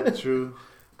least. Yeah, true.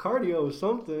 Cardio is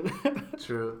something.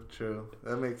 True.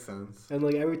 That makes sense. And,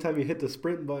 like, every time you hit the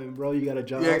sprint button, bro, you got to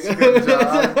jog. Yeah, you got to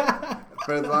jog.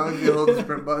 For as long as you hold the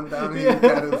sprint button down, you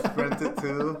got to sprint it,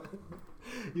 too.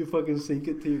 You fucking sync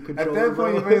it to your controller. At that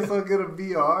point, you might as well get a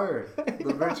VR.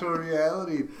 The virtual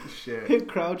reality shit. Hit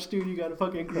crouch, dude. You gotta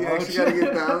fucking crouch. You actually gotta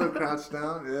get down and crouch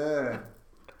down. Yeah.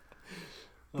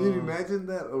 Dude, imagine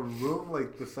that a room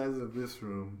like the size of this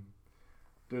room.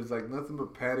 There's like nothing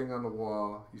but padding on the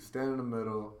wall. You stand in the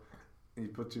middle, and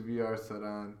you put your VR set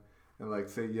on, and like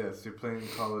say yes, you're playing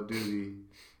Call of Duty,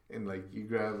 and like you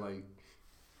grab like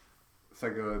it's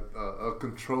like a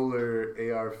controller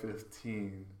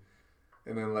AR-15.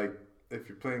 And then, like, if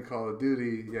you're playing Call of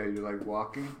Duty, yeah, you're, like,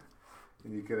 walking.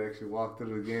 And you could actually walk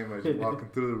through the game as you're walking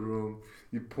through the room.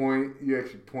 You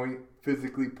actually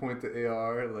physically point the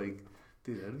AR. Like,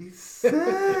 dude, that'd be sick.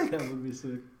 That would be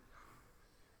sick.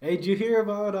 Hey, did you hear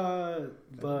about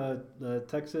the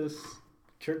Texas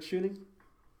church shooting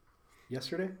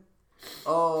yesterday?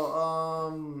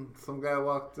 Oh, some guy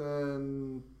walked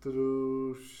in,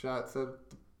 threw shots at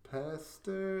the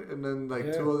pastor, and then,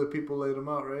 like, 2 other people laid him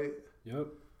out, right? Yep.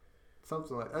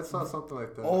 I saw something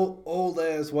like that. Old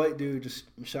ass white dude just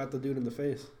shot the dude in the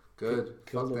face. Good.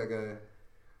 Fuck that guy.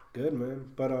 Good,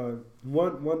 man. But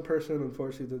one person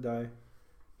unfortunately did die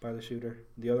by the shooter.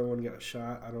 The other one got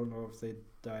shot. I don't know if they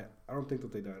died. I don't think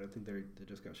that they died. I think they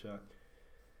just got shot.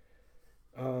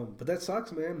 But that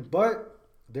sucks, man. But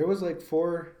there was like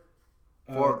four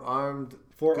armed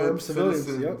civilians.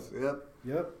 Citizens.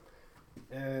 Yep.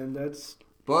 And that's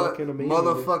but fucking amazing.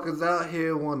 Motherfuckers out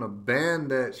here want to ban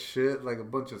that shit like a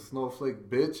bunch of snowflake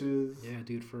bitches. Yeah,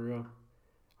 dude, for real.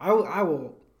 I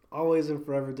will always and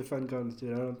forever defend guns,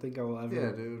 dude. I don't think I will ever.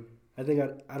 Yeah, dude. I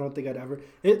don't think I'd ever.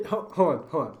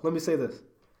 Hold on. Let me say this.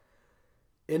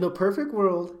 In a perfect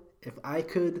world, if I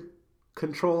could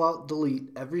control alt delete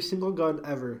every single gun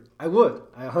ever, I would.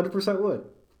 I 100% would.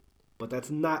 But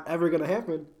that's not ever gonna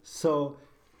happen. So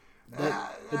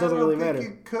it doesn't really matter. I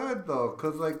think you could though,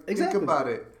 because exactly. Think about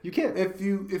it. You can't. If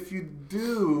you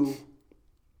do,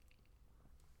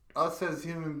 us as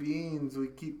human beings, we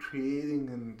keep creating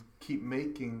and keep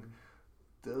making.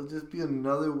 There'll just be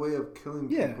another way of killing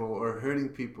people or hurting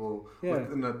people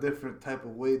in a different type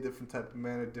of way, different type of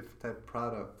manner, different type of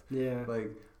product. Yeah.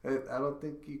 Like, I don't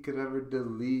think you could ever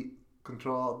delete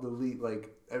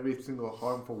like every single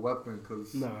harmful weapon.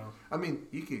 Cause, no. I mean,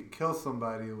 you could kill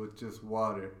somebody with just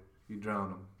water. You drown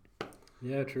them.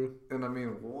 Yeah, true. And I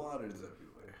mean, water's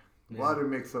everywhere. Yeah. Water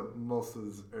makes up most of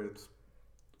this Earth's,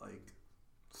 like,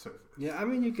 surface. Yeah, I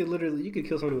mean, you could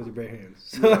kill somebody with your bare hands.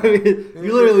 So, I mean,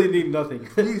 you literally need nothing.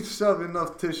 If you shove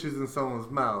enough tissues in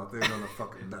someone's mouth, they're gonna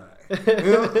fucking die.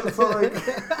 You know? So, like,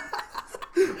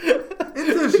 in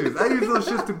tissues. I use those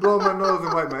shits to blow my nose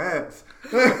and wipe my ass.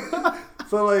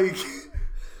 So, like...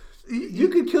 You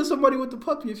could kill somebody with the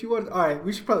puppy if you wanted. All right,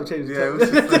 we should probably change the topic.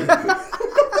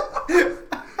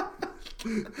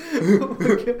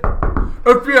 We should.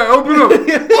 FBI, open up!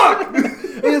 Fuck!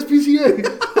 ASPCA.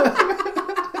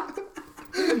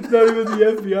 It's not even the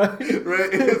FBI.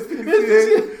 Right?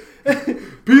 ASPCA.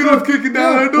 Peter's kicking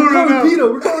down our door right now.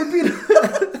 We're calling Peter.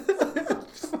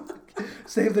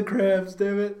 Save the crabs,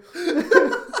 damn it.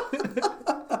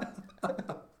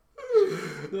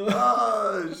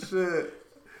 Oh, shit.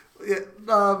 Yeah,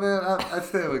 no, man, I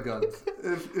stay with guns.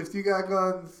 If you got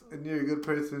guns and you're a good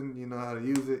person, you know how to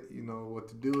use it, you know what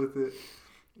to do with it,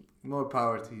 more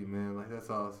power to you, man. Like,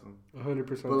 that's awesome.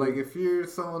 100%. But, like, if you're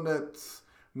someone that's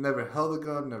never held a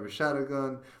gun, never shot a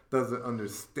gun, doesn't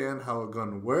understand how a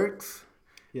gun works,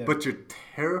 but you're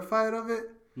terrified of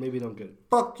it, maybe don't get it.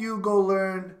 Fuck you, go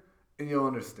learn, and you'll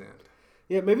understand.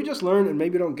 Yeah, maybe just learn and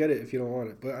maybe don't get it if you don't want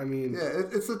it. But, I mean... Yeah,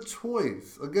 it's a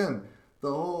choice. Again...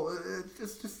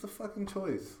 it's just a fucking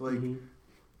choice. Like,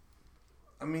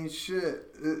 I mean,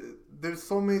 shit. There's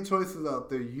so many choices out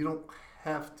there. You don't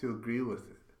have to agree with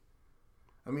it.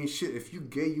 I mean, shit. If you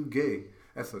gay, you gay.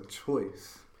 That's a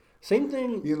choice. Same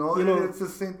thing. You know, it's the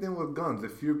same thing with guns.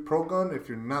 If you're pro-gun, if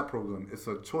you're not pro-gun, it's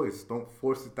a choice. Don't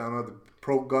force it down other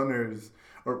pro-gunners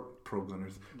or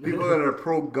pro-gunners. People that are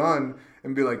pro-gun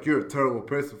and be like, you're a terrible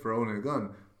person for owning a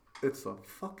gun. It's a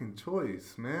fucking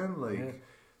choice, man. Like. Yeah.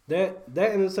 That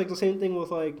and it's like the same thing with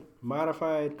like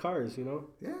modified cars, you know?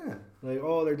 Yeah. Like,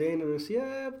 oh, they're dangerous.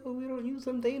 Yeah, but we don't use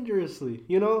them dangerously.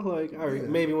 You know? Like, all right,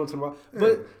 maybe once in a while. Yeah.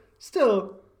 But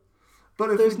still.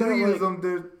 But if we do use them,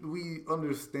 we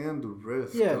understand the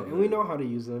risk. Yeah, and we know how to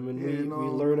use them, and we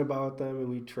learn about them, and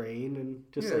we train, and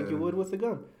just like you would with a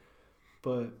gun.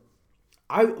 But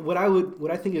what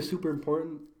I think is super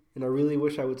important, and I really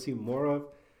wish I would see more of,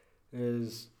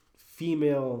 is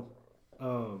female.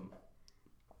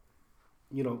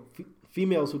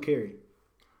 Females who carry.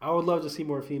 I would love to see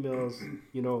more females,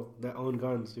 that own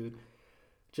guns, dude.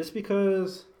 Just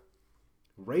because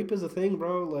rape is a thing,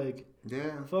 bro. Like,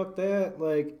 fuck that.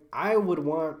 Like, I would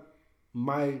want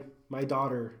my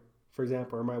daughter, for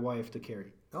example, or my wife to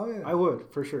carry. Oh, yeah. I would,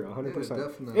 for sure, 100%. Yeah,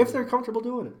 definitely. If they're comfortable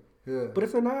doing it. Yeah. But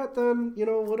if they're not, then,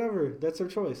 whatever. That's their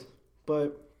choice.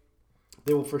 But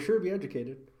they will for sure be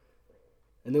educated.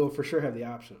 And they will for sure have the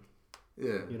option.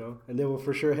 Yeah. And they will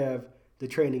for sure have the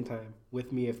training time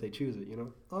with me if they choose it,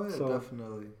 Oh, yeah,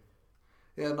 definitely.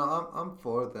 Yeah, no, I'm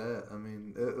for that. I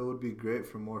mean, it would be great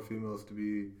for more females to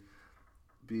be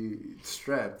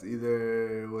strapped,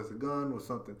 either with a gun or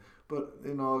something. But,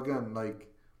 again,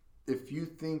 like, if you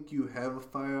think you have a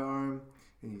firearm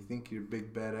and you think you're a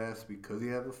big badass because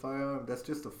you have a firearm, that's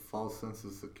just a false sense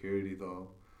of security, though.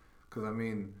 Because, I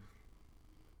mean,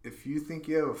 if you think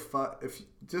you have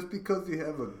just because you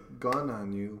have a gun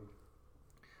on you,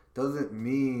 doesn't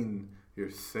mean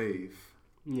you're safe.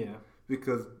 Yeah.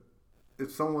 Because if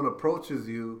someone approaches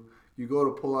you, you go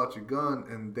to pull out your gun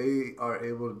and they are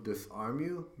able to disarm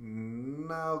you,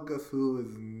 now guess who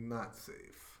is not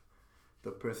safe?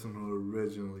 the person who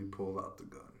originally pulled out the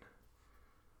gun.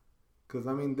 Because,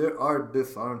 I mean, there are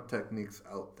disarm techniques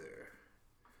out there.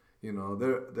 You know,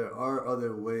 there are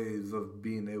other ways of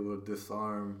being able to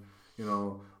disarm. You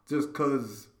know, just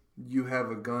because you have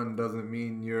a gun doesn't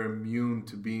mean you're immune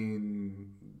to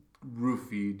being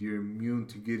roofied. You're immune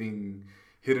to getting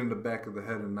hit in the back of the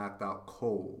head and knocked out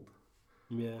cold.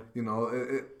 Yeah. You know,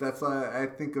 that's why I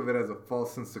think of it as a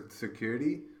false sense of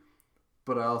security.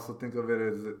 But I also think of it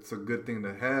as it's a good thing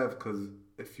to have, because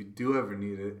if you do ever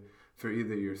need it for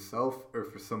either yourself or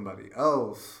for somebody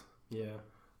else, yeah,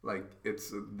 like,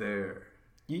 it's there.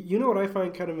 You know what I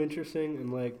find kind of interesting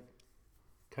and, like,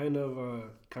 kind of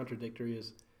contradictory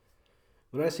is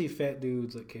when I see fat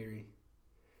dudes that carry.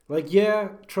 Like, yeah,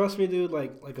 trust me, dude.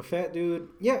 Like a fat dude,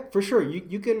 yeah, for sure.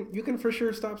 You can for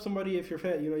sure stop somebody if you're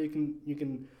fat. You know, you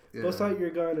can bust out your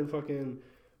gun and fucking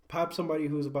pop somebody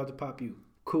who's about to pop you.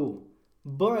 Cool.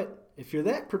 But if you're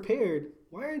that prepared,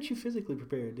 why aren't you physically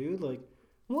prepared, dude? Like,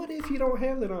 what if you don't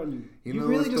have that on you? You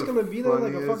really just gonna be there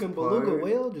like a fucking beluga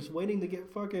whale, just waiting to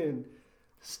get fucking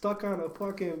stuck on a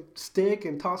fucking stick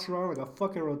and tossed around like a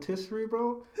fucking rotisserie,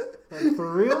 bro? Like,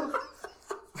 for real?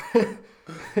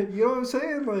 You know what I'm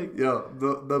saying? Like, yo,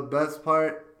 the best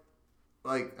part,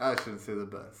 like, I shouldn't say the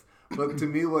best, but to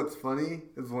me, what's funny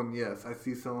is when, yes, I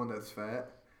see someone that's fat,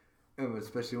 and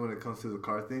especially when it comes to the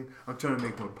car thing, I'm trying to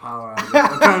make more power out of it.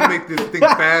 I'm trying to make this thing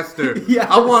faster. Yes.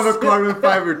 I want a carbon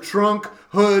fiber trunk,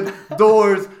 hood,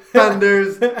 doors,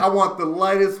 fenders. I want the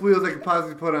lightest wheels I could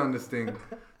possibly put on this thing.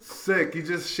 Sick. You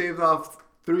just shaved off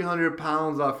 300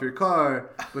 pounds off your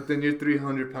car, but then your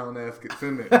 300-pound ass gets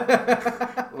in it.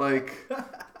 Like,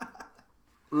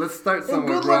 let's start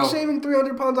somewhere, good luck shaving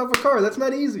 300 pounds off a car. That's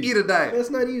not easy. Eat a diet. That's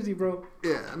not easy, bro.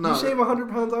 Yeah, no. You shave 100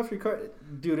 pounds off your car.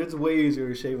 Dude, it's way easier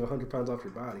to shave 100 pounds off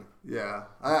your body. Yeah,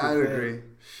 I agree.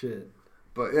 Shit.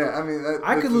 But, yeah, I mean...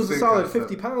 I could lose a solid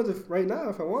 50 pounds right now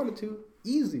if I wanted to.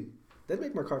 Easy. That'd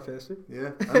make my car faster.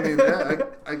 Yeah. I mean, yeah,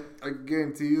 I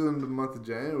guarantee you in the month of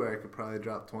January, I could probably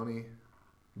drop 20.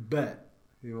 Bet.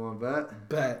 You want to bet?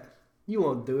 Bet. You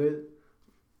won't do it.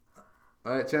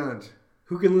 All right, challenge.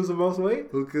 Who can lose the most weight?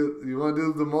 You want to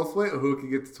do the most weight, or who can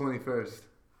get to 21st?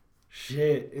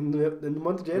 Shit. In the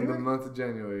month of January? In the month of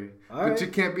January. All right. You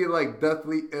can't be, like,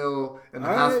 deathly ill in a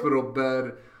hospital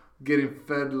bed getting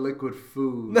fed liquid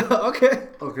food. No, okay.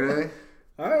 Okay?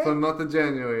 All right. For the month of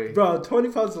January. Bro,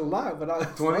 20 pounds is a lot,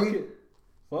 but 20?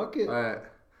 Fuck it. All right.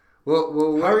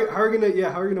 Well, how are we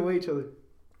gonna weigh each other?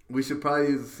 We should probably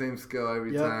use the same scale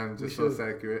every time, just so it's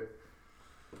accurate.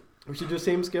 We should do the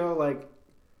same scale, like,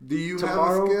 do you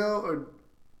tomorrow? Have a scale, or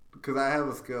because I have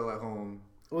a scale at home?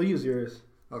 We'll use yours.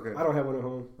 Okay. I don't have one at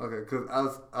home. Okay,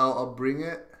 because I'll bring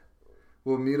it.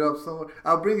 We'll meet up somewhere.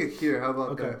 I'll bring it here. How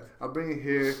about that? I'll bring it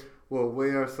here. We'll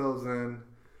weigh ourselves in.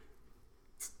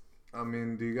 I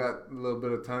mean, do you got a little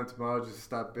bit of time tomorrow just to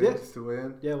stop in just to weigh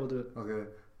in? Yeah, we'll do it. Okay.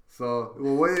 So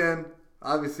we'll weigh in,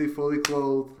 obviously fully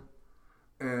clothed.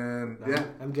 And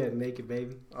I'm getting naked,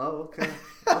 baby. Oh, okay.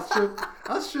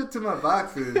 I'll strip to my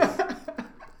boxers.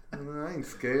 I ain't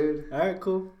scared. All right,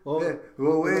 cool. Well, yeah,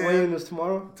 we'll weigh in this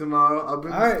tomorrow. Tomorrow, I'll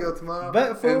bring the scale tomorrow.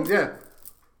 Bet, fool. And yeah.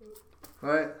 All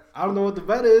right. I don't know what the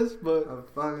bet is,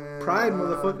 but pride,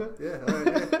 motherfucker. Yeah, all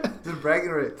right. Yeah. Just bragging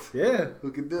rights. Yeah.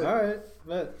 Who can do it? All right,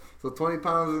 bet. So 20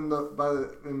 pounds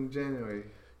in January.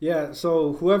 Yeah.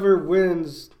 So whoever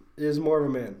wins is more of a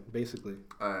man, basically.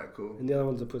 All right, cool. And the other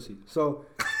one's a pussy. So,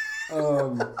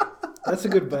 that's a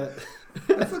good bet.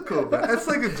 That's a cool bet. That's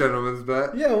like a gentleman's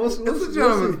bet. Yeah, it's a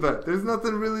gentleman's bet. There's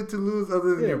nothing really to lose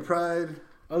other than your pride.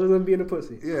 Other than being a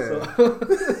pussy. Yeah. So.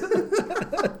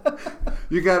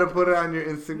 You gotta put it on your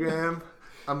Instagram.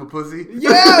 I'm a pussy.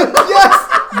 Yeah.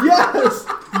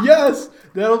 Yes.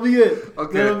 That'll be it.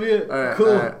 Okay. That'll be it. All right. Cool.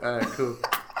 All right. Cool.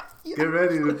 Get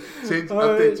ready to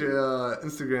update your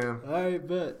Instagram. All right,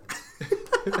 bet.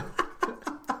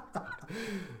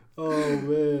 Oh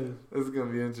man, this is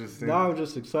gonna be interesting. Now I'm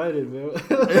just excited, man.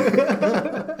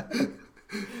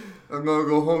 I'm gonna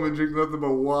go home and drink nothing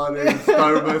but water and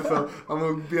starve myself. I'm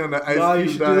gonna be on the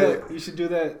ice cream diet. You should do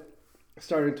that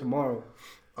starting tomorrow.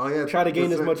 Oh yeah. Try to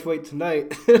gain as much weight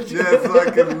tonight. Yeah, so I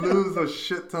can lose a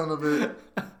shit ton of it.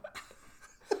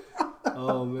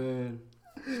 Oh man,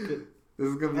 this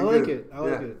is gonna be I like it. I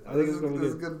think it's gonna be good. This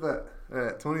is a good bet. All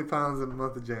right, 20 pounds in the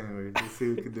month of January. Let's see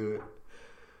who can do it.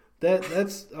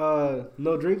 That's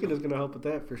no drinking is gonna help with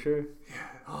that for sure. Yeah.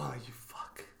 Oh, you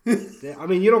fuck. Yeah, I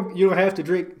mean, you don't have to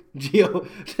drink, Gio.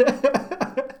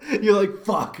 You're like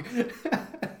fuck.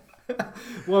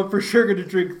 Well, I'm for sure gonna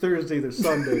drink Thursday to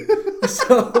Sunday,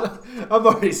 so I'm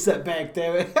already set back.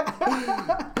 Damn it.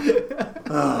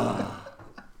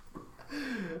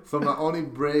 So my only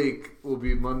break will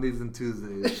be Mondays and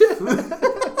Tuesdays.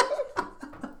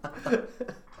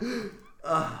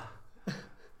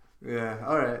 Yeah,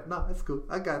 all right. No, that's cool.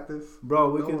 I got this.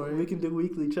 Bro, we can do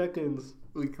weekly check-ins.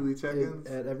 Weekly check-ins?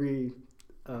 At every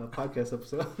podcast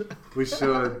episode. We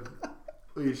should.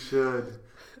 We should.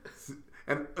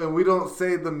 And we don't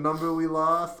say the number we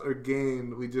lost or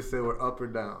gained. We just say we're up or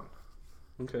down.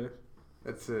 Okay.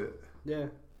 That's it. Yeah.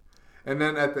 And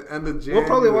then at the end of January... We'll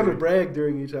probably want to brag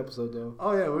during each episode, though.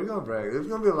 Oh, yeah, we're going to brag. There's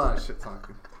going to be a lot of shit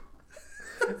talking.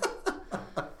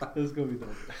 It's going to be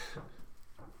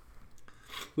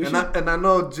dope. And I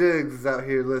know Jigs is out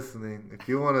here listening. If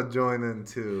you want to join in,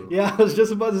 too. Yeah, I was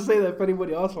just about to say that if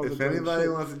anybody else wants to join in. If anybody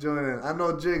wants to join in. I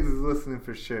know Jigs is listening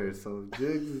for sure. So if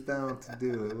Jigs is down to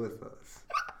do it with us,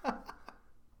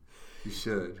 you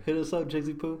should. Hit us up,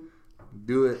 Jigsy Poo.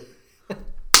 Do it.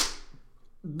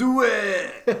 Do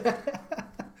it!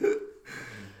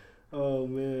 Oh,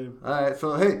 man. All right,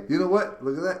 so, hey, you know what?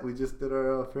 Look at that. We just did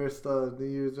our first New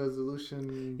Year's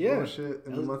resolution bullshit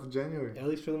in the month of January. At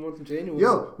least for the month of January.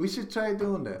 Yo, we should try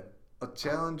doing that. A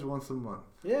challenge once a month.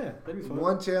 Yeah, that'd be fun.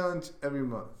 One challenge every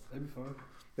month. That'd be fun.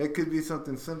 It could be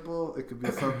something simple. It could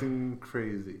be something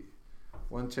crazy.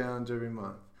 One challenge every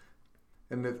month.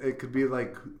 And it could be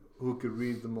like who could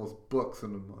read the most books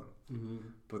in a month. Mm-hmm.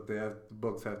 But the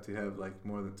books have to have like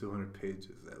more than 200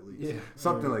 pages at least. Yeah,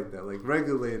 something like that, like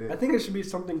regulated. I think it should be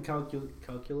something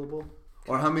calculable.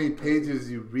 Or how many pages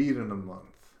you read in a month.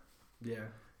 Yeah.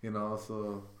 You know,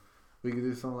 so we could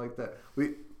do something like that.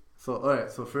 All right,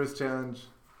 so first challenge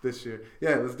this year.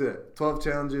 Yeah, let's do it. 12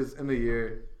 challenges in a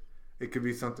year. It could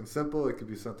be something simple. It could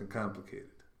be something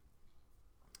complicated.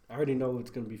 I already know what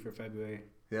it's going to be for February.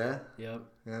 Yeah? Yep.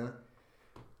 Yeah?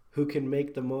 Who can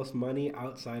make the most money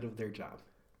outside of their job?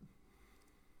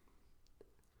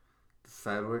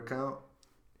 Side work count?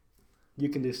 You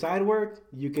can do side work.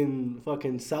 You can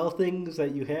fucking sell things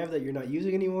that you have that you're not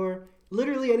using anymore.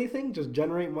 Literally anything. Just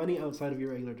generate money outside of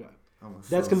your regular job.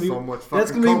 That's gonna be so much fucking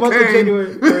that's gonna be month of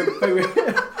January.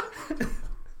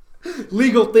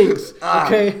 Legal things,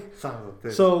 okay?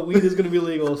 So weed is gonna be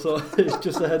legal. So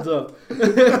just a heads up.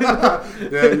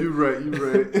 Yeah, you're right.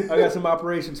 I got some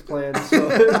operations plans. So.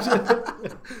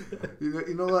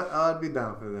 You know what? I'd be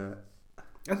down for that.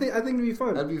 I think it'd be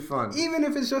fun. That'd be fun. Even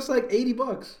if it's just like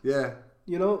 $80. Yeah.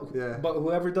 You know. Yeah. But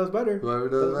whoever does better.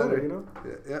 Does better. You know.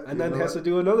 Yeah. And then has to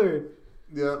do another.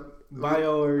 Yeah.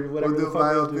 Bio or whatever. We'll do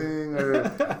bio thing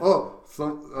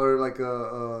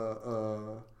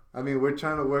I mean, we're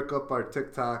trying to work up our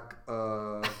TikTok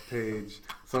page,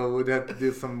 so we'd have to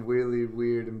do some really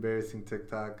weird, embarrassing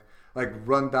TikTok, like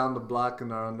run down the block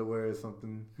in our underwear or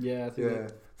something. Yeah, I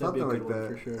think something like that.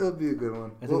 For sure. It'll be a good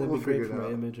one. I think that'd be great for my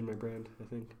image and my brand. I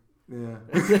think. Yeah.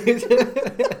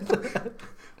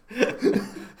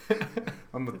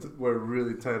 I'm gonna wear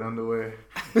really tight underwear.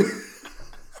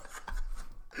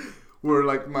 Where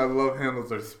like my love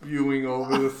handles are spewing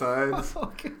over the sides.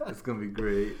 Oh, God. It's gonna be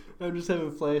great. I'm just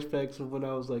having flashbacks of when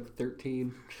I was like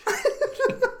 13.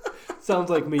 Sounds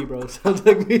like me, bro. Sounds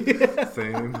like me.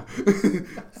 Same.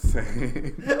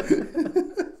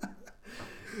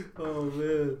 Oh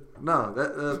man. No,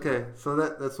 okay. So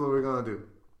that's what we're gonna do.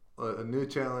 A new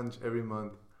challenge every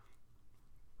month.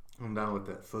 I'm down with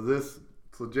that. So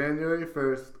January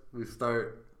 1st we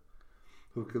start.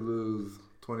 Who could lose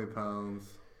 20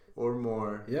 pounds? Or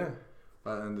more. Yeah.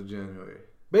 By the end of January.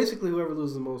 Basically, whoever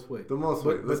loses the most weight. The most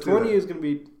weight. But 20 is gonna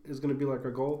be like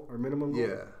our goal, our minimum goal.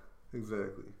 Yeah,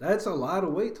 exactly. That's a lot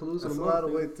of weight to lose in a month. That's a lot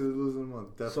of weight to lose in a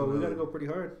month. Definitely. So we gotta go pretty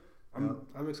hard.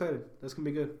 I'm excited. That's gonna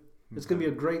be good. It's gonna be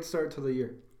a great start to the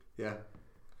year. Yeah.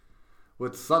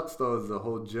 What sucks though is the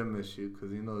whole gym issue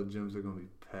because you know the gyms are gonna be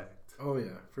packed. Oh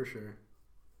yeah, for sure.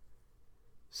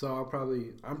 So I'm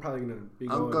probably gonna be.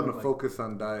 I'm gonna focus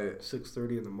on diet.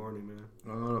 6:30 in the morning, man.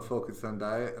 I'm gonna focus on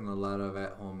diet and a lot of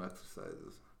at-home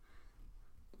exercises.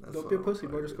 Don't be a pussy,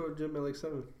 bro. Just go to the gym at like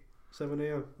 7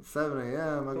 a.m. 7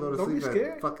 a.m. I go to sleep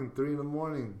at fucking 3 in the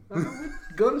morning.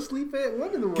 Go to sleep at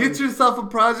 1 in the morning. Get yourself a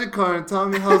project card and tell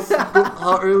me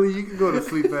how early you can go to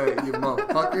sleep at, you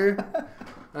motherfucker.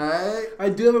 Alright? I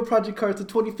do have a project card. It's a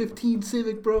 2015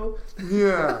 Civic, bro.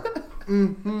 Yeah.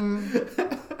 Mm-hmm.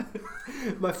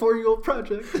 My 4-year-old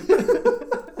project.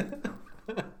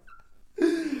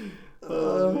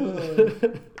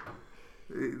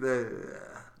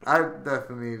 I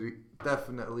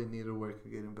definitely need to work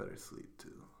on getting better sleep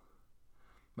too.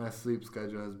 My sleep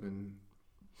schedule has been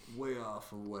way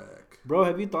off of whack. Bro,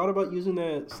 have you thought about using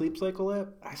that Sleep Cycle app?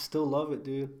 I still love it,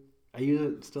 dude. I use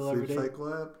it still every day. Sleep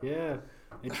Cycle app? Yeah.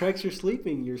 It tracks your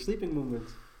sleeping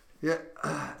movements. Yeah.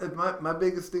 My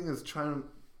biggest thing is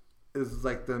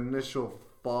like the initial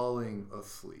falling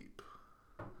asleep.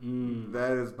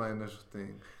 That is my initial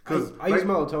thing. Cause I use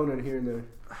melatonin here and there.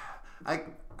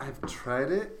 I've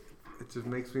tried it. It just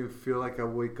makes me feel like I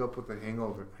wake up with a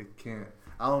hangover. I can't.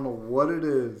 I don't know what it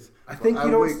is. I think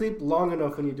you don't sleep long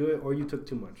enough when you do it, or you took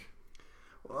too much.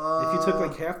 If you took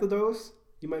like half the dose,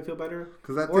 you might feel better.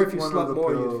 Or if you slept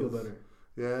more, you'd feel better.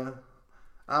 Yeah.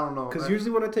 I don't know. Because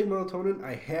usually when I take melatonin,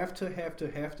 I have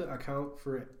to account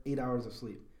for 8 hours of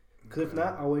sleep. Because if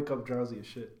not, I'll wake up drowsy as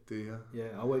shit. Do you? Yeah,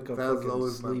 I'll wake up. That was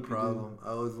always my problem. I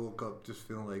always woke up just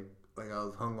feeling like I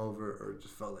was hungover or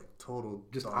just felt like total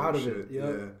just out of it.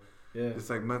 Yep. Yeah. Just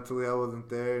like mentally I wasn't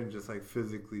there and just like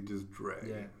physically just dragged.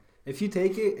 Yeah. If you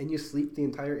take it and you sleep the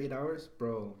entire 8 hours,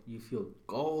 bro, you feel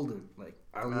golden. Like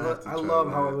I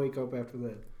love how I wake up after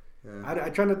that. Yeah. I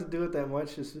try not to do it that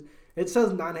much. It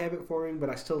says non-habit forming, but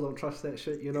I still don't trust that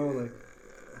shit. You know, like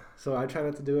so I try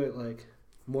not to do it like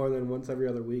more than once every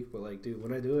other week. But like, dude,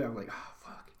 when I do it, I'm like, oh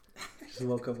fuck, I just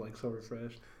woke up like so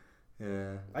refreshed.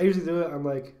 Yeah. I usually do it on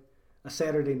like a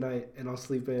Saturday night, and I'll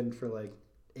sleep in for like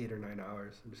 8 or 9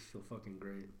 hours and just feel fucking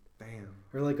great. Damn.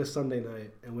 Or like a Sunday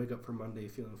night and wake up for Monday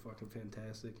feeling fucking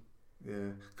fantastic. Yeah.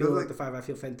 Feeling like the 5, I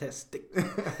feel fantastic.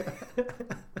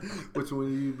 Which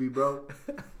one you be, bro?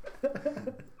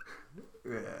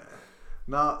 Yeah.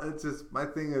 No, it's just, my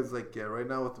thing is like, yeah, right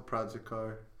now with the project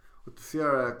car, with the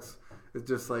CRX, it's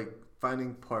just like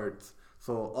finding parts.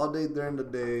 So all day during the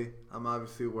day, I'm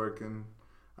obviously working.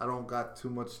 I don't got too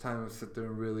much time to sit there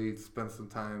and really spend some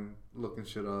time looking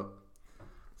shit up.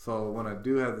 So when I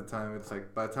do have the time, it's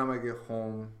like by the time I get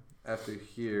home after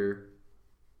here,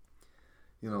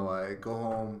 you know, I go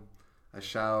home, I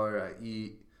shower, I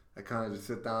eat, I kind of just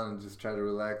sit down and just try to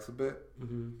relax a bit.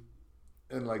 Mm-hmm.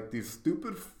 And like these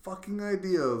stupid fucking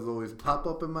ideas always pop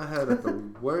up in my head at the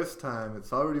worst time.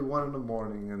 It's already 1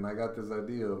 a.m. and I got this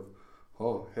idea of,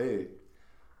 oh, hey,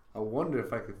 I wonder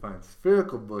if I could find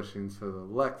spherical bushings for the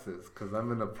Lexus because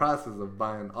I'm in the process of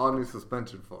buying all new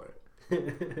suspension for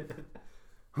it.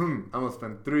 I'm gonna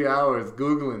spend 3 hours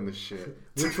Googling the shit.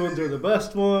 Which ones are the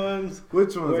best ones?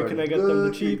 Which ones Where are can I get them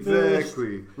the cheapest?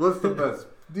 Exactly. What's the best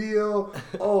deal?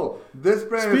 Oh, this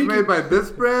brand is made by this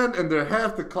brand and they're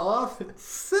half the cost?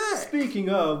 Sick. Speaking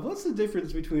of, what's the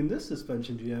difference between this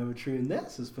suspension geometry and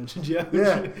that suspension geometry?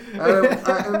 Yeah,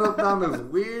 I end up down this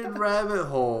weird rabbit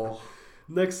hole.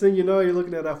 Next thing you know, you're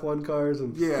looking at F1 cars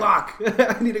and fuck,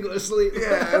 I need to go to sleep.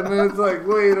 Yeah, and then it's like,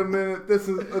 wait a minute, this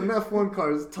is an F1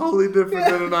 car is totally different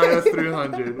than an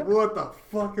IS300. What the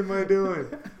fuck am I doing?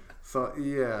 So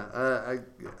yeah,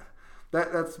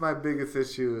 that's my biggest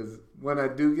issue is when I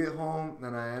do get home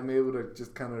and I am able to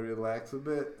just kind of relax a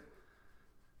bit.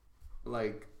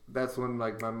 Like that's when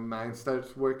like my mind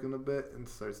starts working a bit and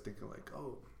starts thinking like,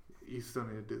 oh, you still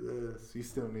need to do this, you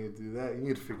still need to do that, you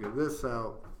need to figure this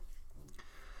out.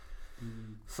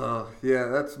 So yeah,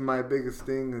 that's my biggest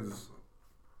thing is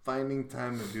finding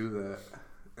time to do that.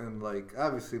 And like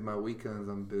obviously my weekends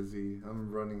I'm busy.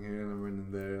 I'm running here and I'm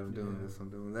running there. I'm doing this,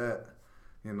 I'm doing that.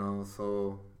 You know,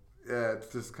 so yeah,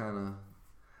 it's just kind of,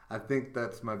 I think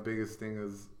that's my biggest thing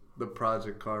is the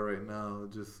project car right now.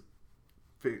 Just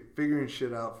figuring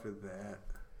shit out for that.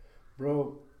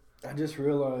 Bro, I just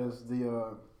realized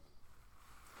the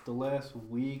last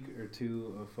week or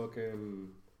two of fucking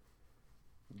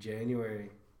January,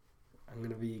 I'm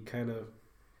going to be kind of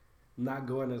not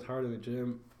going as hard in the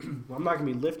gym. Well, I'm not going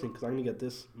to be lifting because I'm going to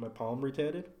get my palm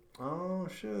retatted. Oh,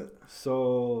 shit.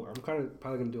 So I'm probably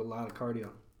going to do a lot of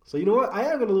cardio. So you know what? I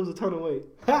am going to lose a ton of weight.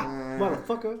 Ha!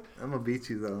 Motherfucker. I'm going to beat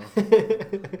you, though.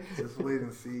 Just wait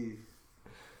and see.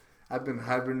 I've been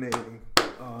hibernating.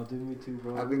 Oh, dude, me too,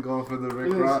 bro. I've been going for the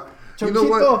Rick Ross. You know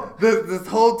what? This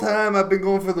whole time I've been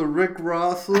going for the Rick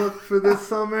Ross look for this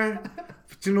summer.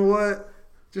 But you know what?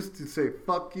 Just to say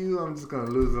fuck you, I'm just gonna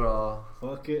lose it all.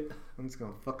 Fuck it. I'm just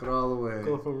gonna fuck it all away.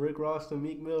 Go from Rick Ross to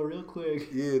Meek Mill real quick.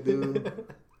 Yeah, dude.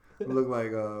 I look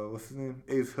like what's his name?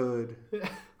 Ace Hood.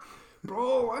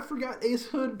 Bro, I forgot Ace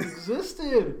Hood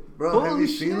existed. Bro, have you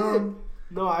seen him?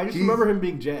 No, I just remember him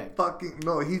being jacked.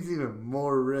 No, he's even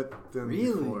more ripped than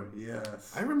before.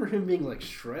 Yes. I remember him being like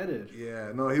shredded.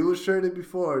 Yeah, no, he was shredded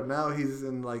before. Now he's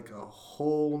in like a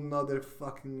whole nother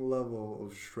fucking level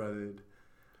of shredded.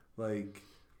 Like,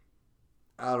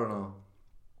 I don't know.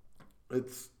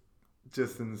 It's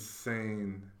just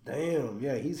insane. Damn,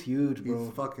 yeah, he's huge,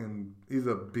 bro. He's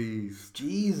a beast.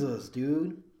 Jesus,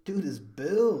 dude. Dude is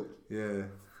built. Yeah.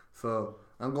 So,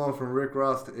 I'm going from Rick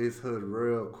Ross to Ace Hood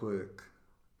real quick.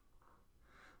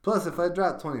 Plus, if I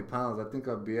drop 20 pounds, I think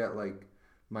I'll be at, like,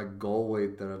 my goal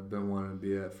weight that I've been wanting to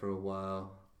be at for a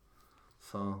while.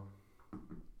 So.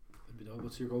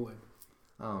 What's your goal weight?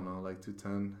 I don't know, like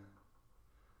 210.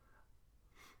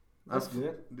 That's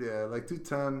good. Yeah, like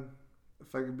 210.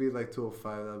 If I could be like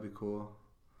 205, that'd be cool.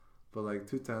 But like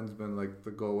 210's been like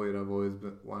the goal weight I've always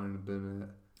been wanting to been at.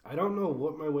 I don't know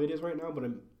what my weight is right now, but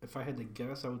if I had to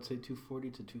guess, I would say 240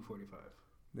 to 245.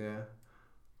 Yeah.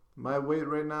 My weight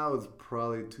right now is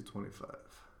probably 225.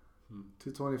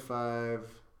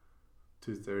 225,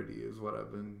 230 is what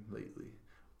I've been lately.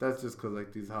 That's just because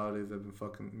like these holidays have been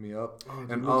fucking me up. Oh,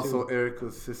 and also too.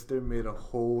 Erica's sister made a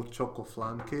whole choco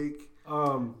flan cake.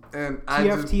 And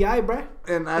TFTI, bruh.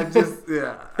 And I just,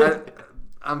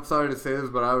 I'm sorry to say this,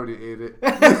 but I already ate it.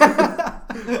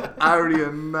 I already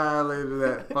annihilated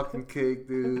that fucking cake,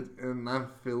 dude, and I'm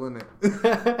feeling it.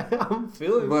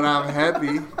 But I'm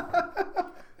happy.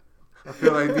 I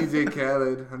feel like DJ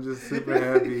Khaled. I'm just super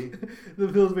happy. The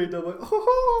pills made them like,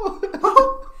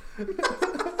 oh.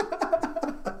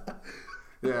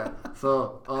 Yeah.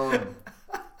 So,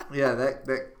 yeah,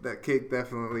 that cake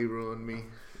definitely ruined me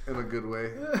in a good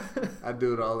way. I'd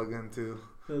do it all again too.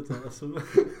 That's awesome.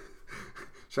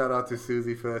 Shout out to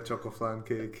Susie for that choco flan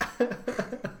cake.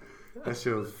 That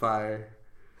shit was fire.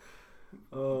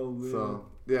 Oh man. So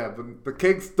yeah, but the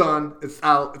cake's done. It's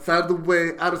out. It's out of the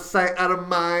way. Out of sight. Out of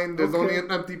mind. There's only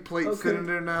an empty plate sitting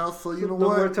there now. So you know what?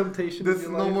 No more temptations. There's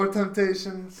no more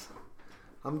temptations.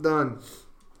 I'm done.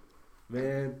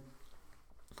 Man,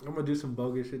 I'm gonna do some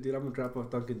bogus shit, dude. I'm gonna drop off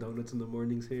Dunkin' Donuts in the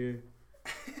mornings here.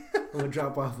 I'm gonna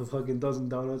drop off a fucking dozen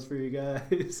donuts for you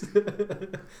guys.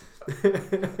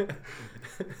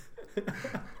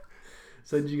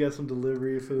 Said you got some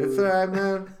delivery food. It's alright,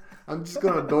 man. I'm just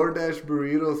gonna DoorDash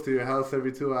burritos to your house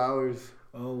every 2 hours.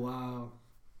 Oh wow.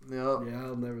 Yep. Yeah,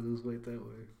 I'll never lose weight that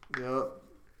way. Yep.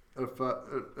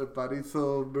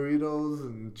 Parizo burritos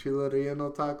and chile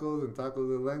relleno tacos and tacos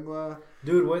de lengua.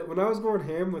 Dude, when I was going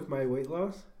ham with my weight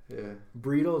loss,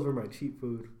 burritos were my cheat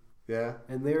food. Yeah.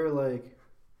 And they were like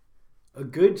a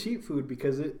good cheat food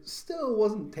because it still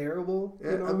wasn't terrible.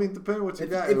 Yeah, you know? I mean, depending on what you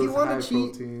got. If you want to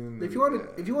cheat, if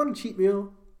you want a cheat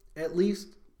meal, at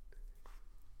least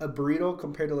a burrito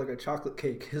compared to like a chocolate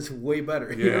cake is way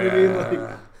better. You know what I mean?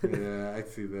 Like, yeah, I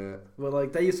see that. But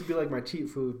like that used to be like my cheat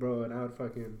food, bro, and I would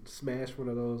fucking smash one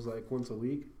of those like once a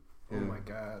week. Yeah. Oh my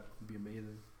god, it'd be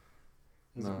amazing.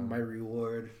 It's my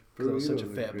reward because I was such a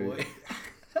fat boy.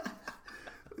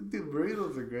 Dude,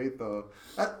 burritos are great though.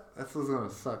 That's what's gonna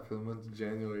suck for the month of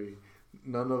January.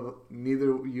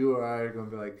 Neither you or I are gonna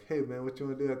be like, hey man, what you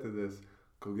wanna do after this?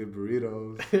 Go get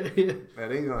burritos.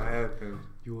 That ain't gonna happen.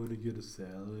 You wanna get a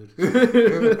salad?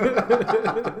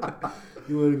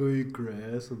 You wanna go eat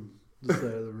grass on the side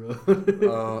of the road?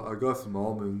 I got some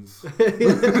almonds.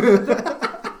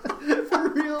 For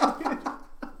real?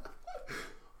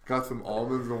 Got some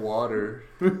almonds and water.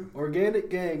 Organic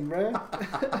gang, bruh.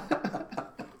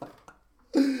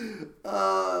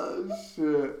 Oh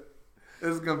shit!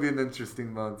 It's gonna be an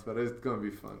interesting month, but it's gonna be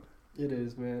fun. It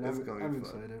is, man. I'm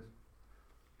excited.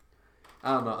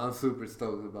 I don't know. I'm super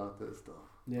stoked about this, though.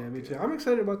 Yeah, me too. I'm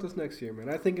excited about this next year, man.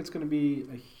 I think it's gonna be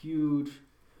a huge.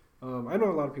 I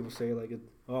know a lot of people say like,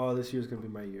 this year's gonna be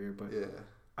my year, but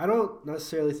I don't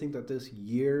necessarily think that this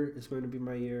year is going to be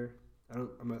my year. I'm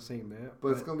not saying that. But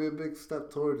it's going to be a big step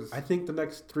towards. I think the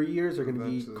next 3 years are going to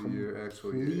be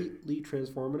completely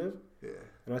transformative. Yeah.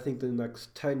 And I think the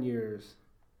next 10 years,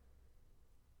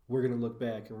 we're going to look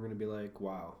back and we're going to be like,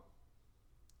 wow,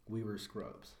 we were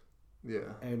scrubs.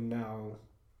 Yeah. And now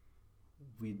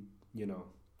we,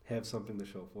 have something to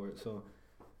show for it. So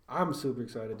I'm super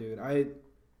excited, dude. I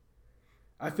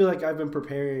feel like I've been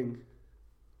preparing,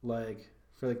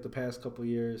 for the past couple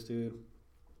years, dude.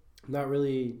 Not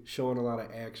really showing a lot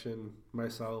of action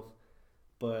myself,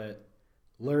 but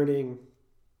learning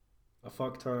a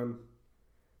fuck ton,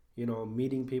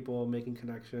 meeting people, making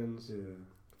connections,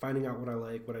 finding out what I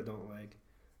like, what I don't like.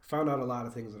 Found out a lot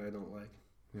of things that I don't like.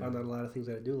 Found out a lot of things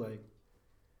that I do like.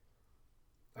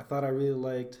 I thought I really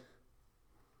liked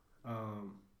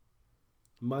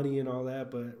money and all that,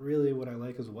 but really what I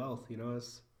like is wealth,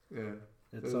 It's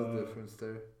there's a difference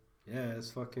there. Yeah,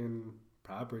 it's fucking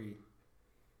property.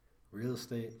 Real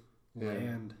estate,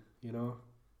 land,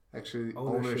 Actually,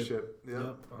 ownership.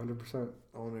 Yep, 100%.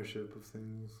 Ownership of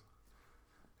things.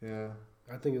 Yeah.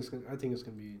 I think it's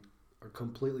gonna be a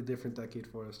completely different decade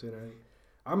for us, dude.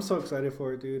 I'm so excited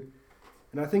for it, dude.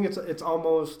 And I think it's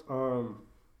almost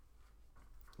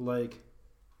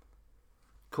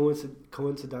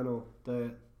coincidental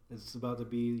that it's about to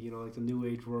be the new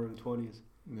age roaring 20s.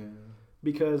 Yeah.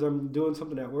 Because I'm doing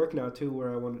something at work now too,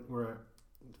 where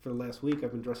for the last week,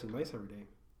 I've been dressing nice every day.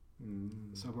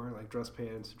 So I'm wearing dress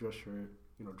pants, dress shirt,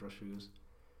 dress shoes.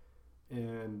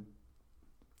 And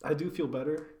I do feel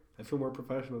better. I feel more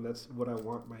professional. That's what I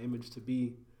want my image to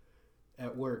be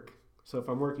at work. So if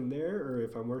I'm working there, or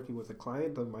if I'm working with a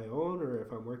client of my own, or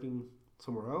if I'm working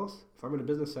somewhere else, if I'm in a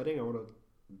business setting, I want to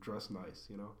dress nice,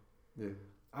 you know? Yeah.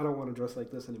 I don't want to dress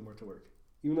like this anymore to work.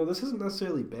 Even though this isn't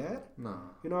necessarily bad. No.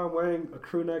 You know, I'm wearing a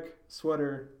crew neck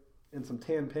sweater and some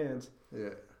tan pants. Yeah.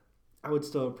 I would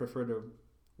still prefer to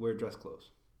wear dress clothes.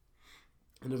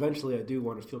 And eventually I do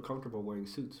want to feel comfortable wearing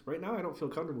suits. Right now I don't feel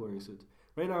comfortable wearing suits.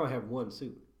 Right now I have one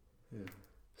suit. Yeah.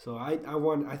 So I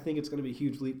think it's going to be a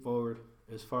huge leap forward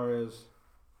as far as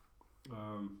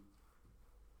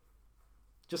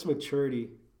just maturity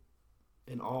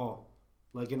in all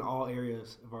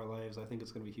areas of our lives. I think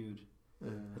it's going to be huge. Yeah.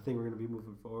 I think we're going to be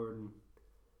moving forward and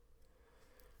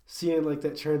seeing like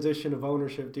that transition of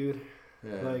ownership, dude.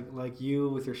 Yeah. Like you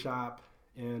with your shop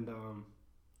and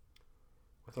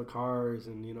with our cars,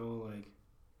 and you know, like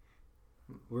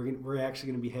we're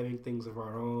actually going to be having things of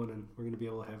our own, and we're going to be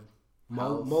able to have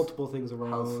multiple things of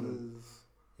our own.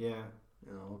 Yeah.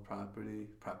 You know, properties.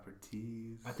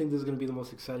 I think this is going to be the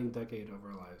most exciting decade of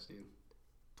our lives, dude.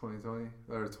 2020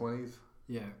 or 20s.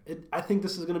 Yeah, I think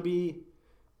this is going to be.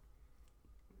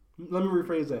 Let me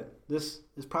rephrase that. This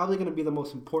is probably going to be the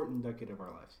most important decade of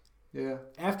our lives. Yeah.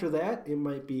 After that, it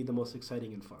might be the most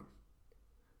exciting and fun.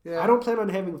 Yeah. I don't plan on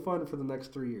having fun for the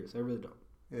next 3 years. I really don't.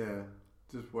 Yeah.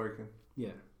 Just working.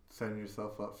 Yeah. Setting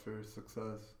yourself up for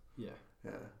success. Yeah.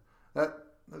 Yeah. That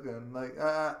again, like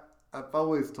I've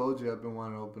always told you I've been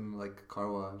wanting to open like a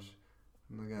car wash,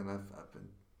 and again I've been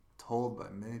told by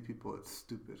many people it's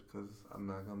stupid because I'm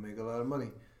not gonna make a lot of money.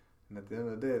 And at the end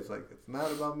of the day, it's like, it's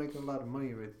not about making a lot of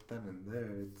money right then and there.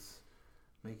 It's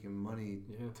making money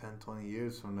 10, 20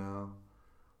 years from now,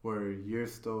 where you're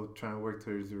still trying to work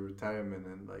towards your retirement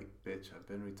and like, bitch, I've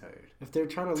been retired. If they're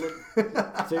trying to look,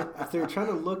 if they're trying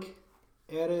to look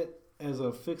at it as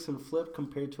a fix and flip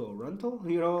compared to a rental,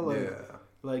 you know,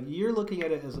 like you're looking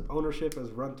at it as ownership,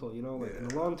 as rental, you know, like in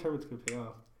the long term it's gonna pay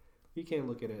off. You can't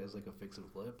look at it as like a fix and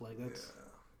flip, like that's. Yeah.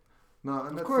 No,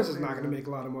 of course it's not going to make a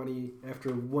lot of money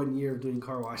after 1 year of doing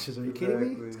car washes. Are you kidding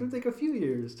me? It's going to take a few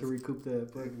years to recoup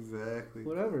that. But exactly.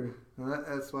 Whatever. And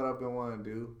that's what I've been wanting to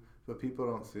do, but people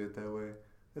don't see it that way.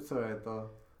 It's all right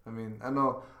though. I mean, I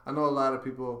know a lot of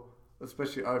people,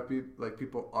 especially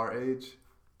people our age.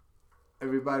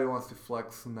 Everybody wants to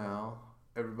flex now.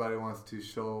 Everybody wants to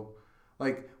show,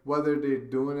 like, whether they're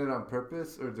doing it on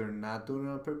purpose or they're not doing it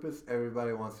on purpose.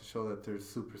 Everybody wants to show that they're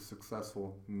super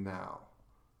successful now.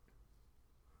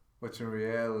 Which in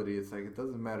reality, it's like, it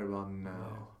doesn't matter about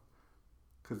now.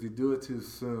 Because you do it too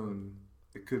soon,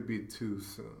 it could be too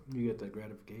soon. You get that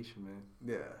gratification, man.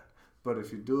 Yeah. But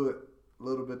if you do it a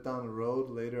little bit down the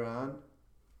road later on,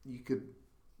 you could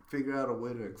figure out a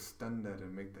way to extend that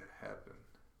and make that happen.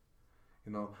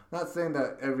 You know, not saying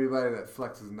that everybody that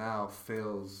flexes now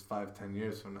fails 5-10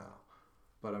 years from now.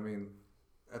 But I mean,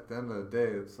 at the end of the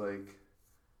day, it's like,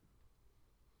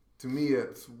 to me,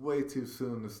 it's way too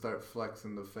soon to start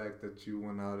flexing the fact that you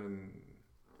went out and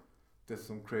did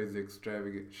some crazy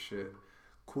extravagant shit.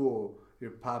 Cool, you're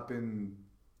popping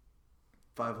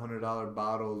 $500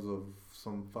 bottles of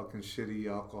some fucking shitty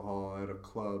alcohol at a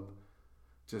club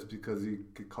just because you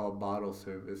could call bottle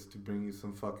service to bring you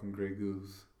some fucking Grey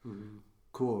Goose. Mm-hmm.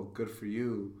 Cool, good for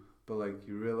you. But, like,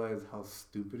 you realize how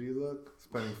stupid you look?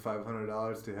 Spending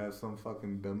 $500 to have some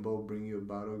fucking bimbo bring you a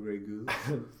bottle of Grey Goose?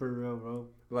 For real, bro.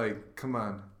 Like, come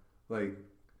on. Like,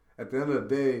 at the end of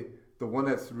the day, the one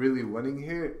that's really winning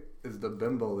here is the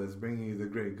bimbo that's bringing you the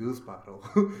Grey Goose bottle.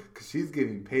 Because she's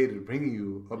getting paid to bring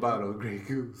you a bottle of Grey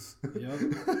Goose. Yep.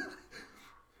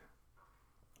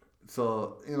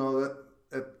 So, you know,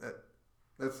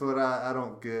 that's what I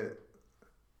don't get.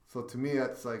 So to me,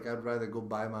 it's like I'd rather go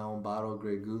buy my own bottle of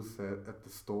Grey Goose at the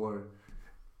store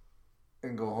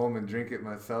and go home and drink it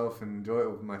myself and enjoy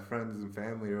it with my friends and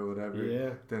family or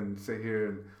whatever than sit here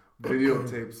and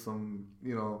videotape some,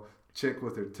 you know, chick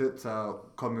with her tits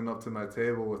out coming up to my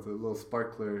table with a little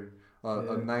sparkler, a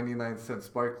 99-cent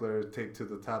sparkler taped to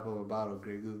the top of a bottle of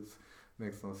Grey Goose.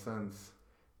 Makes no sense.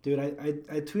 Dude,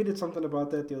 I tweeted something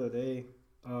about that the other day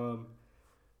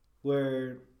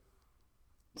where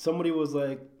somebody was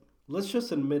like, let's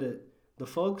just admit it. The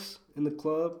folks in the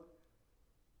club,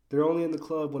 they're only in the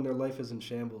club when their life is in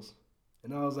shambles.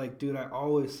 And I was like, dude, I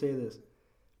always say this.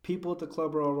 People at the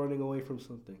club are all running away from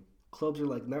something. Clubs are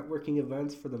like networking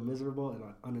events for the miserable and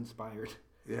uninspired.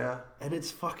 Yeah. And it's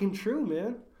fucking true,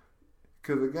 man.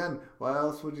 Because again, why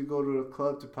else would you go to a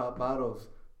club to pop bottles?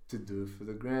 To do it for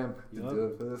the gram, to do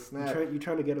it for the snap. You're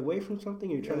trying to get away from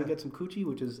something, or you're trying to get some coochie,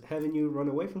 which is having you run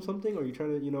away from something, or you're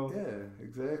trying to, you know. Yeah,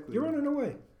 exactly. You're running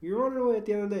away. You're running away at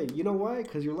the end of the day. You know why?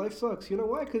 Because your life sucks. You know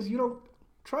why? Because you don't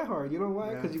try hard. You know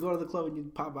why? Because you go to the club and you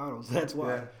pop bottles. That's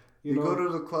why. Yeah. You go to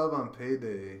the club on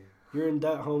payday. You're in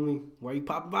debt, homie. Why are you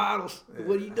popping bottles? Yeah.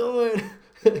 What are you doing?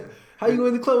 Yeah. How you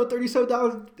in the club with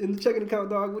 $37 in the checking account,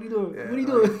 dog? What are you doing? Yeah, what are you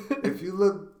doing? If you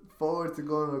look forward to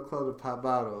going to a club to pop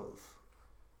bottles,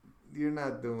 you're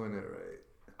not doing it right.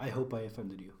 I hope I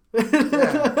offended you.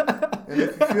 Yeah. And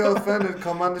if you feel offended,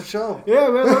 come on the show. Yeah,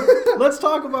 man. Let's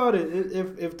talk about it.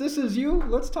 If this is you,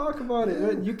 let's talk about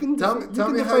it. You can tell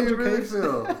me how you really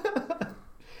feel.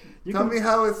 Tell me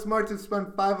how it's smart to spend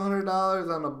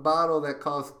 $500 on a bottle that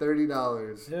costs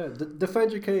 $30. Yeah,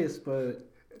 defend your case, but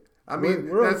I mean,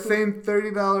 that same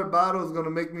 $30 bottle is going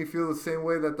to make me feel the same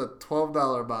way that the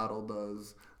 $12 bottle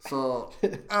does. So,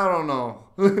 I don't know.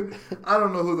 I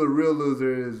don't know who the real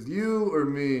loser is, you or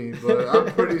me, but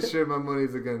I'm pretty sure my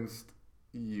money's against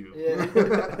you.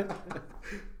 Yeah.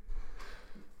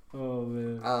 Oh,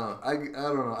 man. I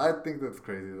don't know. I think that's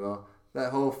crazy, though.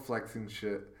 That whole flexing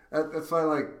shit. That's why,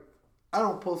 like, I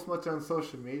don't post much on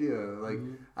social media. Like,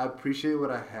 I appreciate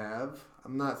what I have.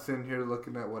 I'm not sitting here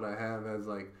looking at what I have as,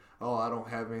 like, oh, I don't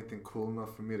have anything cool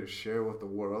enough for me to share with the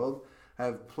world. I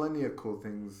have plenty of cool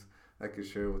things I could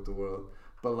share with the world.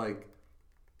 But, like,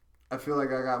 I feel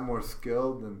like I got more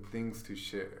skill than things to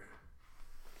share.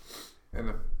 And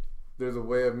if there's a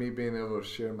way of me being able to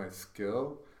share my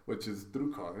skill, which is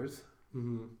through cars,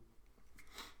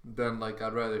 then, like,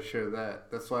 I'd rather share that.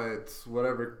 That's why it's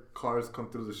whatever cars come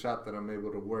through the shop that I'm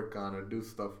able to work on or do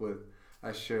stuff with,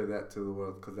 I share that to the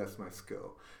world because that's my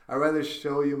skill. I'd rather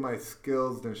show you my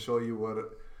skills than show you what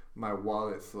my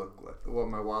wallets look like, what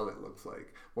my wallet looks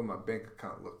like, what my bank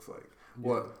account looks like,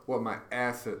 what my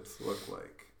assets look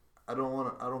like. I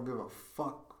don't give a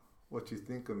fuck what you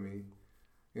think of me.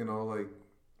 You know, like,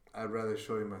 I'd rather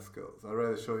show you my skills. I'd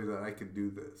rather show you that I could do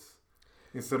this.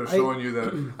 Instead of showing you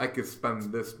that I could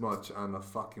spend this much on a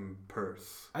fucking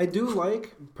purse. I do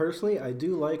like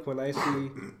when I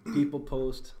see people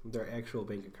post their actual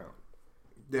bank account.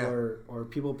 Yeah. Or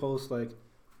people post, like,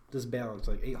 this balance,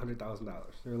 like $800,000.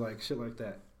 They're like, shit like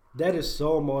that. That is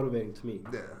so motivating to me.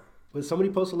 Yeah. When somebody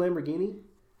posts a Lamborghini,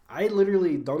 I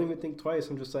literally don't even think twice.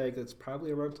 I'm just like, it's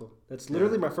probably a rental. That's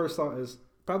literally my first thought is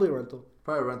probably a rental.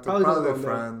 Probably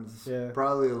friends. Yeah.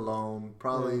 Probably a loan.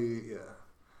 Probably,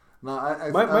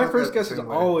 No, my first guess is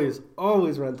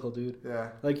always rental, dude.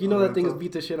 Yeah. Like, you know that thing is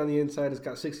beat to shit on the inside. It's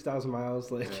got 60,000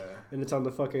 miles, like, and it's on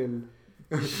the fucking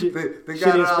shit. they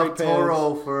got it off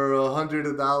Toro for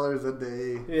 $100 a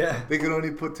day. Yeah. They could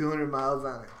only put 200 miles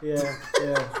on it.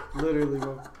 Yeah, literally,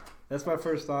 bro. That's my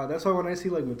first thought. That's why when I see,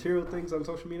 like, material things on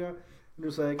social media, I'm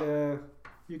just like,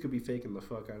 you could be faking the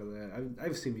fuck out of that.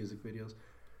 I've seen music videos,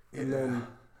 and then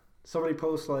somebody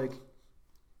posts, like,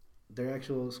 their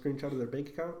actual screenshot of their bank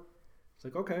account. It's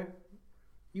like, okay,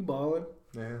 you balling.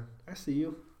 Yeah. I see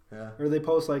you. Yeah. Or they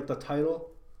post, like, the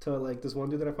title to, like, this one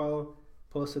dude that I follow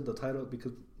posted the title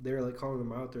because they were, like, calling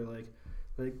them out. They're like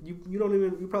you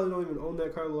probably don't even own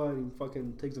that car lot, and he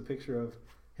fucking takes a picture of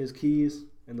his keys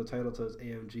and the title to his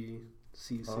AMG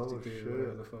C63 or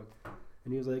whatever the fuck.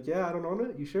 And he was like, yeah, I don't own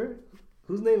it. You sure?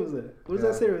 Whose name is it? What does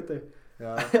that say right there?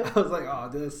 Yeah. I was like, oh,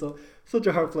 dude, that's such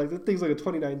a hard flex. That thing's like a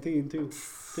 2019 too.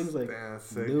 Things like,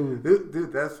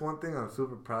 dude, that's one thing I'm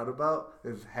super proud about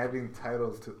is having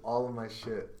titles to all of my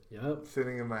shit. Yep.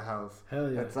 Sitting in my house.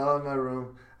 Hell yeah. That's all in my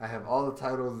room. I have all the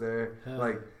titles there.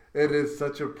 Like, it is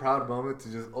such a proud moment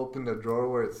to just open the drawer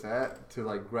where it's at to,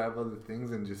 like, grab other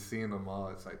things and just seeing them all.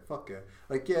 It's like, fuck yeah.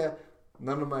 Like, yeah,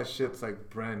 none of my shit's, like,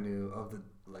 brand new of the,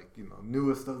 like, you know,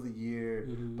 newest of the year,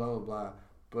 blah, blah, blah.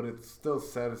 But it's still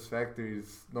satisfactory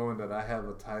knowing that I have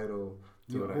a title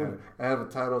to what I have. I have a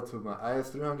title to my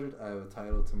IS300. I have a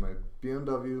title to my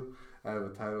BMW. I have a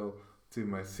title to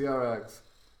my CRX.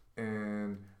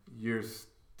 And you're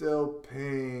still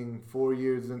paying 4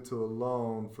 years into a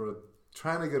loan for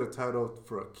trying to get a title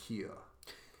for a Kia.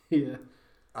 Yeah.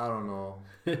 I don't know.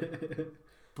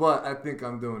 But I think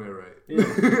I'm doing it right.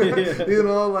 Yeah. You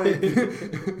know, like,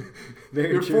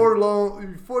 you're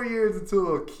 4 years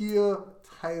into a Kia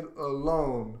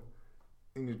loan,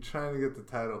 and you're trying to get the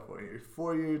title for it. You're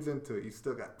 4 years into it. You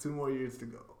still got 2 more years to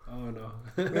go. Oh, no.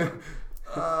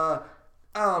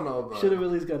 I don't know about. Should have at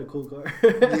least got a cool car.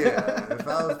 Yeah, if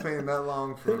I was paying that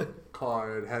long for a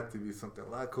car, it'd have to be something a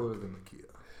lot cooler than the Kia.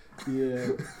 Yeah,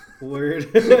 word.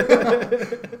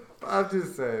 I'm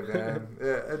just saying, man.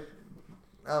 Yeah,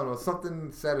 I don't know,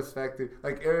 something satisfactory.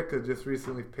 Like, Erica just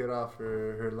recently paid off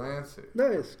her Lancer.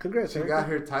 Nice, congrats. She got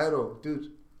her title,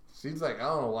 dude. She's like, I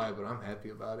don't know why, but I'm happy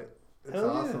about it. It's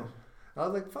awesome. Yeah. I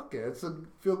was like, fuck it. It's a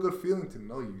feel-good feeling to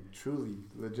know you truly,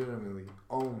 legitimately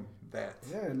own that.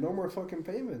 Yeah, no more fucking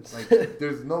payments. Like,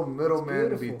 there's no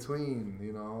middleman in between,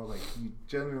 you know? Like, you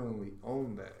genuinely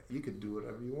own that. You could do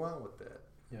whatever you want with that.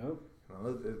 Yep. You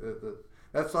know,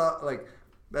 that's why, like,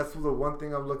 that's the one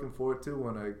thing I'm looking forward to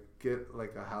when I get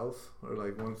like a house or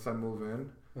like once I move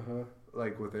in,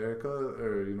 like with Erica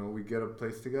or we get a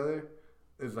place together.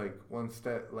 Is like once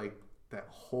that like that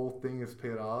whole thing is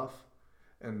paid off,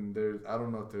 and I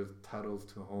don't know if there's titles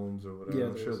to homes or whatever. Yeah,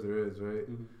 I'm sure there is, right?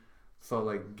 Mm-hmm. So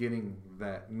like getting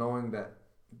that, knowing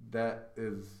that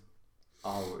is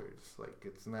ours. Like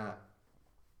it's not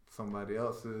somebody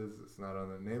else's. It's not on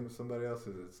the name of somebody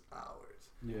else's. It's ours.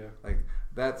 Yeah. Like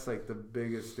that's like the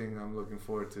biggest thing I'm looking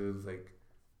forward to is like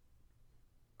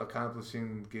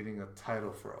accomplishing getting a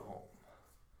title for a home.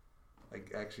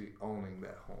 Like actually owning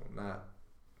that home, not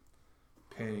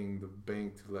paying the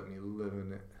bank to let me live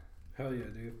in it. Hell yeah,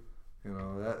 dude.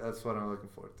 That's what I'm looking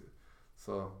forward to.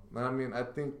 So, I mean, I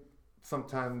think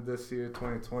sometime this year,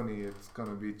 2020, it's going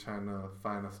to be trying to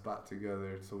find a spot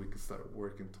together so we can start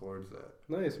working towards that.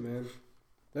 Nice, man.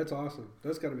 That's awesome.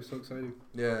 That's got to be so exciting.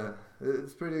 Yeah,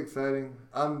 it's pretty exciting.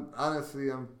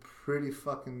 I'm pretty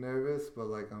fucking nervous, but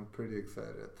like I'm pretty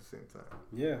excited at the same time.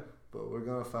 Yeah. But we're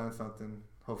going to find something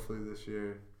hopefully this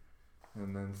year.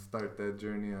 And then start that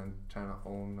journey on trying to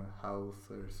own a house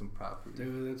or some property.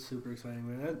 Dude, that's super exciting,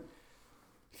 man.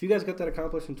 If you guys get that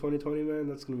accomplished in 2020, man,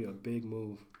 that's going to be a big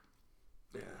move.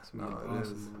 Yeah, it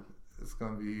is. Move. It's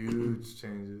going to be huge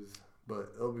changes,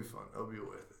 but it'll be fun. It'll be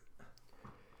worth it.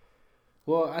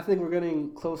 Well, I think we're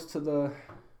getting close to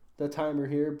the timer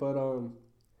here, but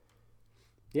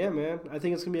yeah, man, I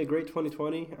think it's going to be a great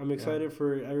 2020. I'm excited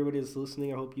for everybody that's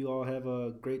listening. I hope you all have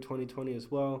a great 2020 as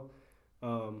well.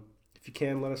 If you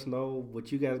can, let us know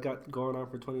what you guys got going on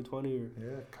for 2020,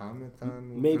 or comment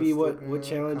on maybe what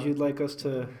challenge you'd like us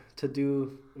to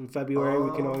do in February.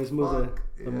 We can always move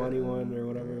the money one or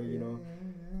whatever,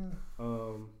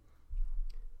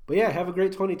 But yeah, have a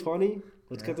great 2020.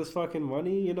 Let's get this fucking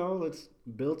money, Let's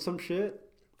build some shit.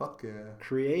 Fuck yeah.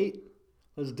 Create.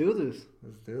 Let's do this.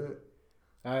 Let's do it.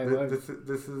 All right.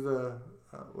 This is a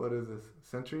what is this?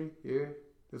 Century year?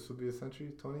 This will be a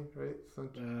century, 20, right?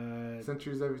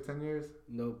 Centuries every 10 years?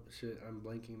 Nope, shit, I'm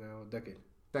blanking now. Decade.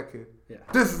 Yeah.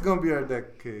 This is going to be our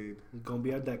decade. It's going to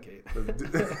be our decade.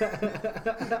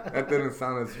 That didn't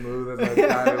sound as smooth as I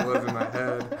thought it was in my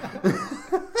head.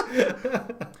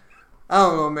 I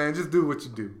don't know, man. Just do what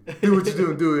you do. Do what you do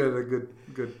and do it at a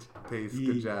good pace. Yeah.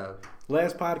 Good job.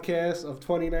 Last podcast of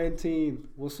 2019.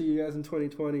 We'll see you guys in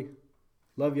 2020.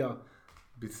 Love y'all.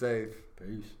 Be safe.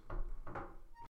 Peace.